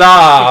I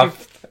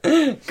laughed.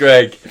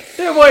 Greg.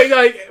 Yeah, wait,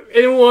 like,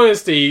 in all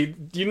honesty,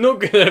 you're not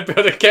going to be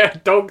able to get a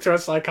dog to a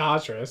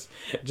psychiatrist.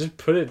 Just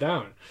put it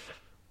down.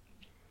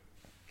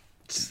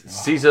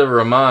 Caesar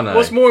Romano.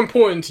 What's more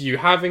important to you,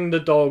 having the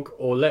dog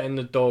or letting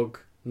the dog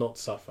not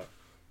suffer?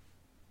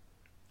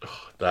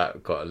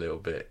 That got a little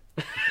bit.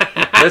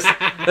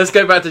 Let's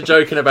go back to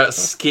joking about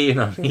skiing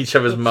on each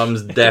other's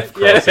mum's death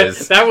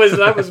crosses. Yeah,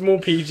 that was more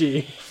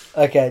PG.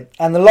 Okay,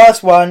 and the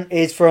last one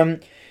is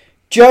from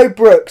Joe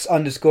Brooks _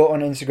 on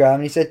Instagram.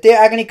 And he said, "Dear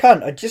Agony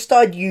Cunt, I just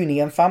started uni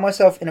and found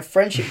myself in a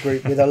friendship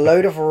group with a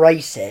load of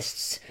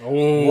racists.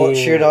 What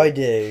should I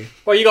do?"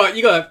 Well, you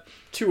got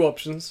two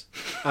options.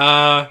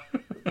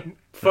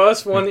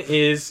 First one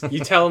is you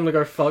tell them to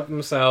go fuck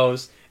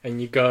themselves,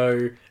 and you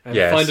go and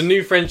find a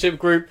new friendship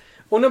group.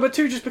 Or number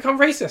two, just become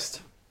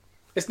racist.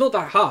 It's not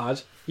that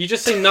hard. You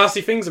just say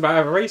nasty things about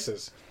other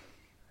races.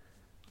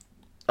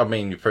 I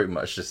mean, you pretty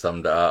much just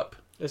summed it up.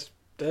 That's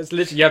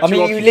literally you have two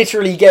you options.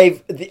 literally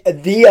gave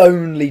the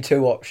only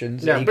two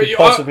options that you could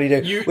possibly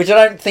do, which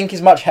I don't think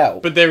is much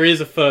help. But there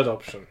is a third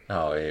option.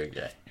 Oh, here we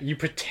go. You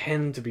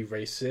pretend to be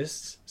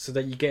racist so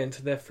that you get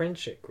into their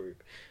friendship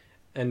group.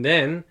 And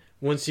then,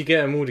 once you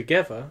get them all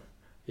together,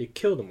 you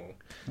kill them all.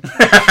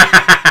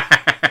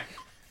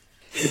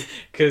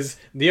 Because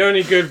the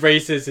only good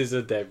racist is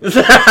a dead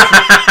racist.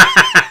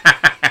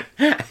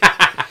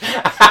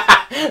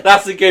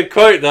 That's a good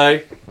quote,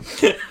 though.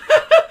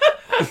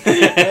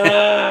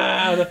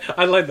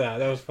 I like that.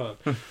 That was fun.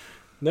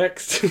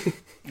 Next.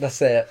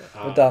 That's it.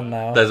 We're done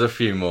now. There's a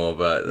few more,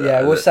 but...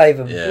 Yeah, we'll save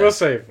them. Yeah. We'll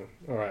save them.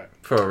 Alright.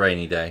 For a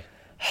rainy day.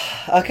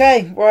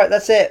 Okay, right,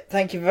 that's it.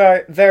 Thank you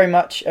very, very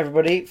much,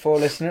 everybody, for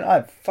listening.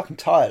 I'm fucking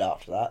tired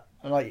after that.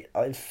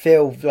 I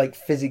feel like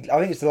physically... I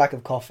think it's the lack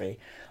of coffee.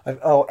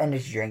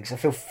 Energy drinks. I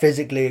feel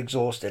physically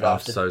exhausted I'm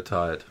after. so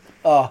tired.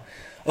 I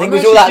think I'm it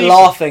was all that actually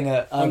laughing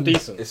at... I'm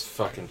decent. It's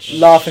fucking...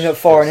 laughing at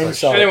foreign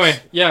insults. Anyway,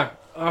 yeah.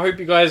 I hope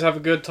you guys have a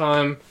good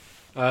time.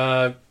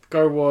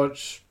 Go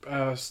watch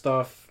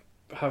stuff.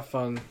 Have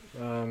fun.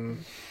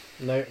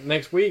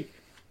 Next week.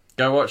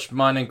 Go watch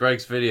mine and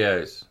Greg's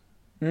videos.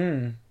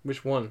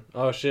 Which one?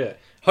 Oh, shit.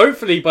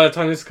 Hopefully, by the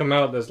time this comes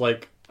out, there's,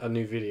 like, a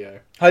new video.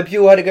 Hope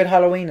you all had a good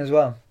Halloween as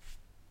well.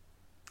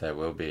 There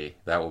will be.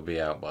 That will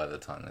be out by the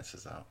time this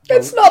is out.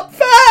 It's not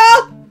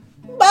fair!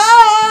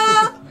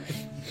 Bye!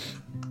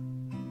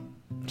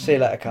 See you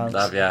later, cunts.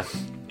 Love ya.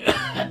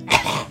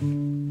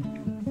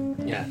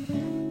 Yeah.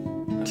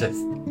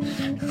 Just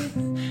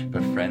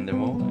befriend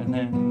them all and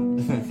then...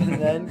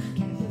 And then...